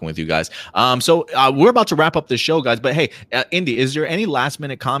and talking with you guys. So we're about to wrap up the show, guys. But hey, Indy, is there any last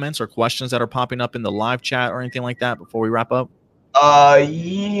minute comments or questions that are popping up in the live chat or anything like that before we wrap up?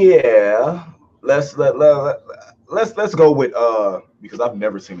 Yeah. Let's go with because I've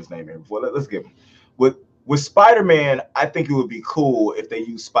never seen his name here before. Let's give him with Spider-Man. I think it would be cool if they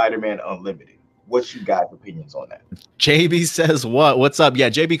use Spider-Man Unlimited. What's you guys' opinions on that? JB says what's up? Yeah,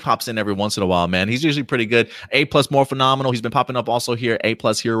 JB pops in every once in a while, man. He's usually pretty good. A+ more phenomenal. He's been popping up also here. A+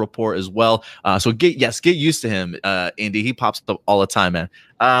 Hero Report as well. So get used to him, Indy. He pops up all the time, man.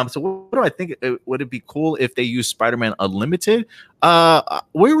 So what do I think? Would it be cool if they use Spider-Man Unlimited?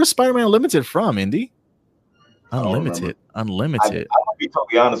 Where was Spider-Man Unlimited from, Indy? Unlimited. I'm gonna be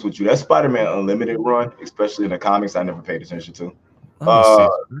totally honest with you. That Spider-Man Unlimited run, especially in the comics, I never paid attention to.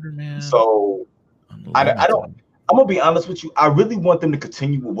 So I don't. I'm gonna be honest with you. I really want them to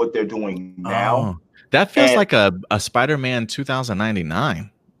continue with what they're doing now. That feels like a Spider-Man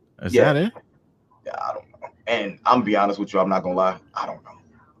 2099. Is that it? Yeah, I don't know. And I'm gonna be honest with you. I'm not gonna lie. I don't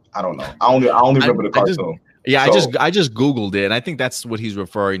know. I only remember the cartoon. I just Googled it, and I think that's what he's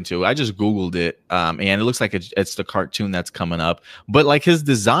referring to. I just Googled it, and it looks like it's the cartoon that's coming up. But like his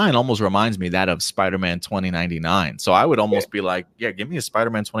design almost reminds me that of Spider-Man 2099. So I would almost be like, yeah, give me a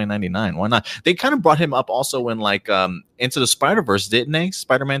Spider-Man 2099. Why not? They kind of brought him up also in like Into the Spider-Verse, didn't they?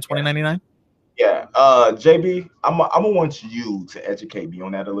 Spider-Man 2099. Yeah, JB, I'm gonna want you to educate me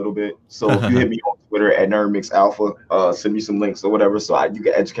on that a little bit. So if you hit me on Twitter at NerdMixAlpha, send me some links or whatever, so you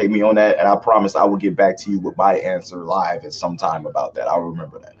can educate me on that. And I promise I will get back to you with my answer live at some time about that. I'll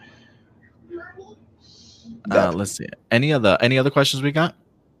remember that. Let's see. Any other questions we got?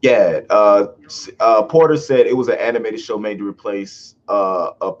 Yeah, Porter said it was an animated show made to replace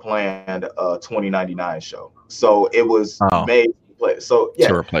a planned 2099 show. So it was made. So yeah,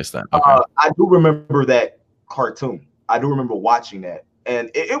 to replace that. Okay. I do remember that cartoon. I do remember watching that and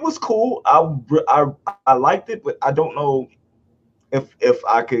it was cool. I liked it, but I don't know if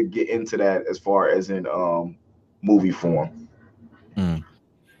I could get into that as far as in movie form. Mm.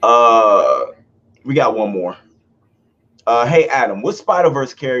 We got one more. Hey Adam, what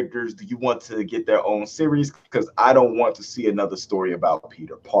Spider-Verse characters do you want to get their own series? Because I don't want to see another story about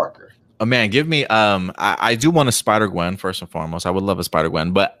Peter Parker. Oh man, give me I do want a Spider-Gwen first and foremost. I would love a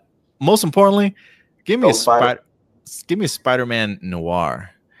Spider-Gwen, but most importantly, give me a Spider-Man noir.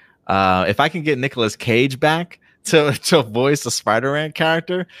 If I can get Nicolas Cage back to voice a Spider-Man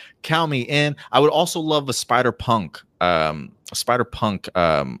character, count me in. I would also love a Spider-Punk.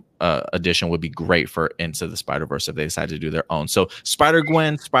 Edition would be great for Into the Spider-Verse if they decide to do their own. So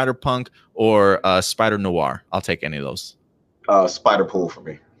Spider-Gwen, Spider-Punk, or Spider-Noir. I'll take any of those. Spider-Pool for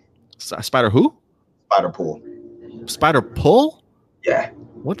me. Spider who? Spider-Pool. Spider-Pull? Yeah.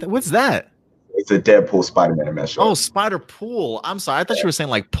 What's that? It's a Deadpool Spider-Man mesh. Oh, Spider-Pool. I'm sorry. I thought you were saying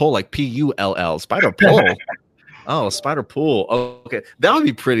like pull, like P-U-L-L. Spider-Pull. Oh, Spider-Pool. Okay. That would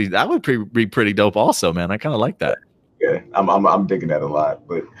be pretty. That would be pretty dope also, man. I kind of like that. Yeah, I'm digging that a lot,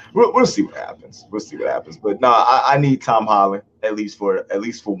 but we'll see what happens. We'll see what happens. But no, I need Tom Holland at least for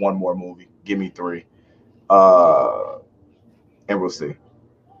one more movie. Give me 3, and we'll see.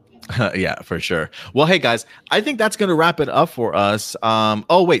 Yeah, for sure. Well, hey guys, I think that's gonna wrap it up for us.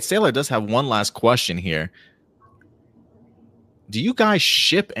 Oh wait, Sailor does have one last question here. Do you guys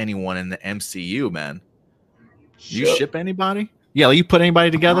ship anyone in the MCU, man? Do you ship anybody? Yeah, like you put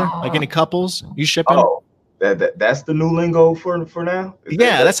anybody together, like any couples? You shipping? Oh. That's the new lingo for now.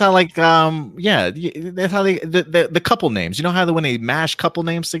 That's how like that's how the couple names. You know how when they mash couple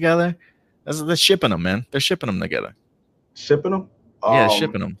names together, they're shipping them, man. They're shipping them together. Shipping them? Yeah,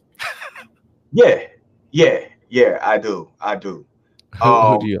 shipping them. yeah, I do.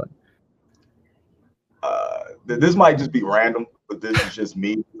 Who do you like? This might just be random, but this is just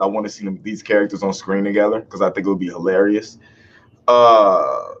me. I want to see these characters on screen together because I think it would be hilarious.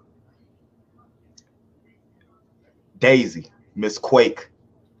 Daisy, Miss Quake.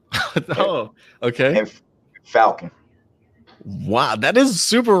 Oh, okay. And Falcon. Wow, that is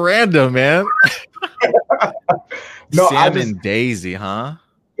super random, man. No, Sam and Daisy, huh?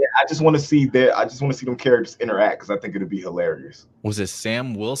 Yeah, I just want to see them characters interact because I think it'd be hilarious. Was it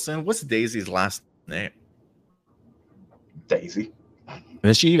Sam Wilson? What's Daisy's last name? Daisy.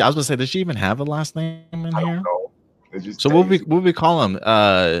 Does she? I was gonna say, does she even have a last name in here? Don't know. It's just so what would we call him?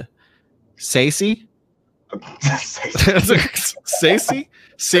 Stacey? Stacey?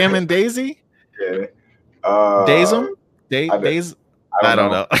 Sam and Daisy? Yeah. Daism? Days? I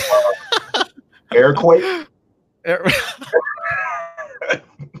don't know. Airquake?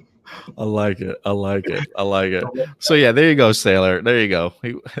 I like it. So yeah, there you go, Sailor. There you go.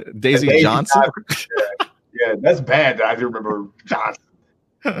 Daisy Johnson. Yeah, that's bad. I do remember Johnson.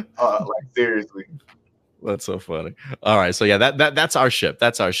 Like seriously. That's so funny. All right. So yeah, that's our ship.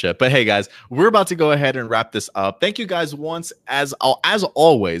 That's our ship. But hey guys, we're about to go ahead and wrap this up. Thank you guys once as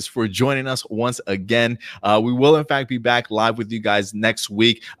always for joining us once again. We will in fact be back live with you guys next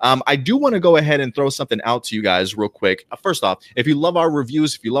week. I do want to go ahead and throw something out to you guys real quick. First off, if you love our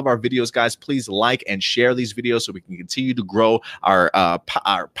reviews, if you love our videos, guys, please like and share these videos so we can continue to grow our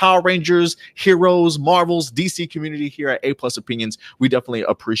Power Rangers, Heroes, Marvels, DC community here at A+ Opinions. We definitely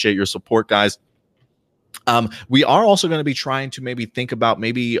appreciate your support, guys. We are also going to be trying to maybe think about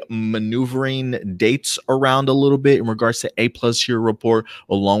maybe maneuvering dates around a little bit in regards to A+ Hero Report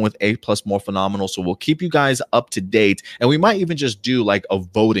along with A+ More Phenomenal. So we'll keep you guys up to date, and we might even just do like a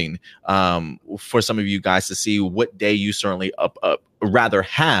voting for some of you guys to see what day you certainly rather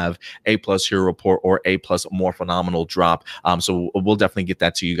have A+ Hero Report or A+ More Phenomenal drop. So we'll definitely get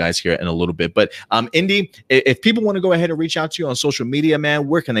that to you guys here in a little bit. But Indy, if people want to go ahead and reach out to you on social media, man,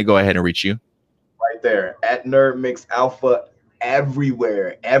 where can they go ahead and reach you? Right there at Nerd Mix Alpha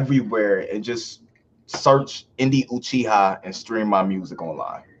everywhere, and just search Indie Uchiha and stream my music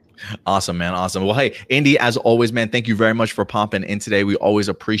online. Awesome, man. Awesome. Well, hey, Indy, as always, man, thank you very much for popping in today. We always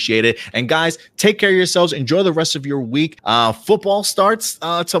appreciate it. And guys, take care of yourselves. Enjoy the rest of your week. Football starts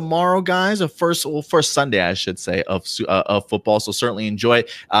tomorrow, guys. First Sunday, I should say, of football. So certainly enjoy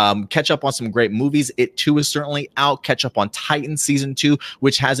it. Catch up on some great movies. It too is certainly out. Catch up on Titans season 2,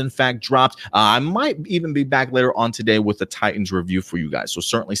 which has in fact dropped. I might even be back later on today with the Titans review for you guys. So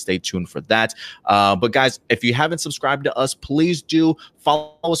certainly stay tuned for that. But guys, if you haven't subscribed to us, please do.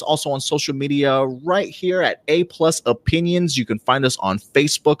 Follow us also on social media right here at A+ Opinions. You can find us on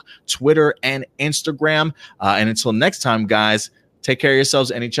Facebook, Twitter, and Instagram. And until next time, guys, take care of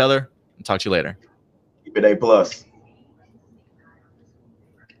yourselves and each other. And talk to you later. Keep it A+.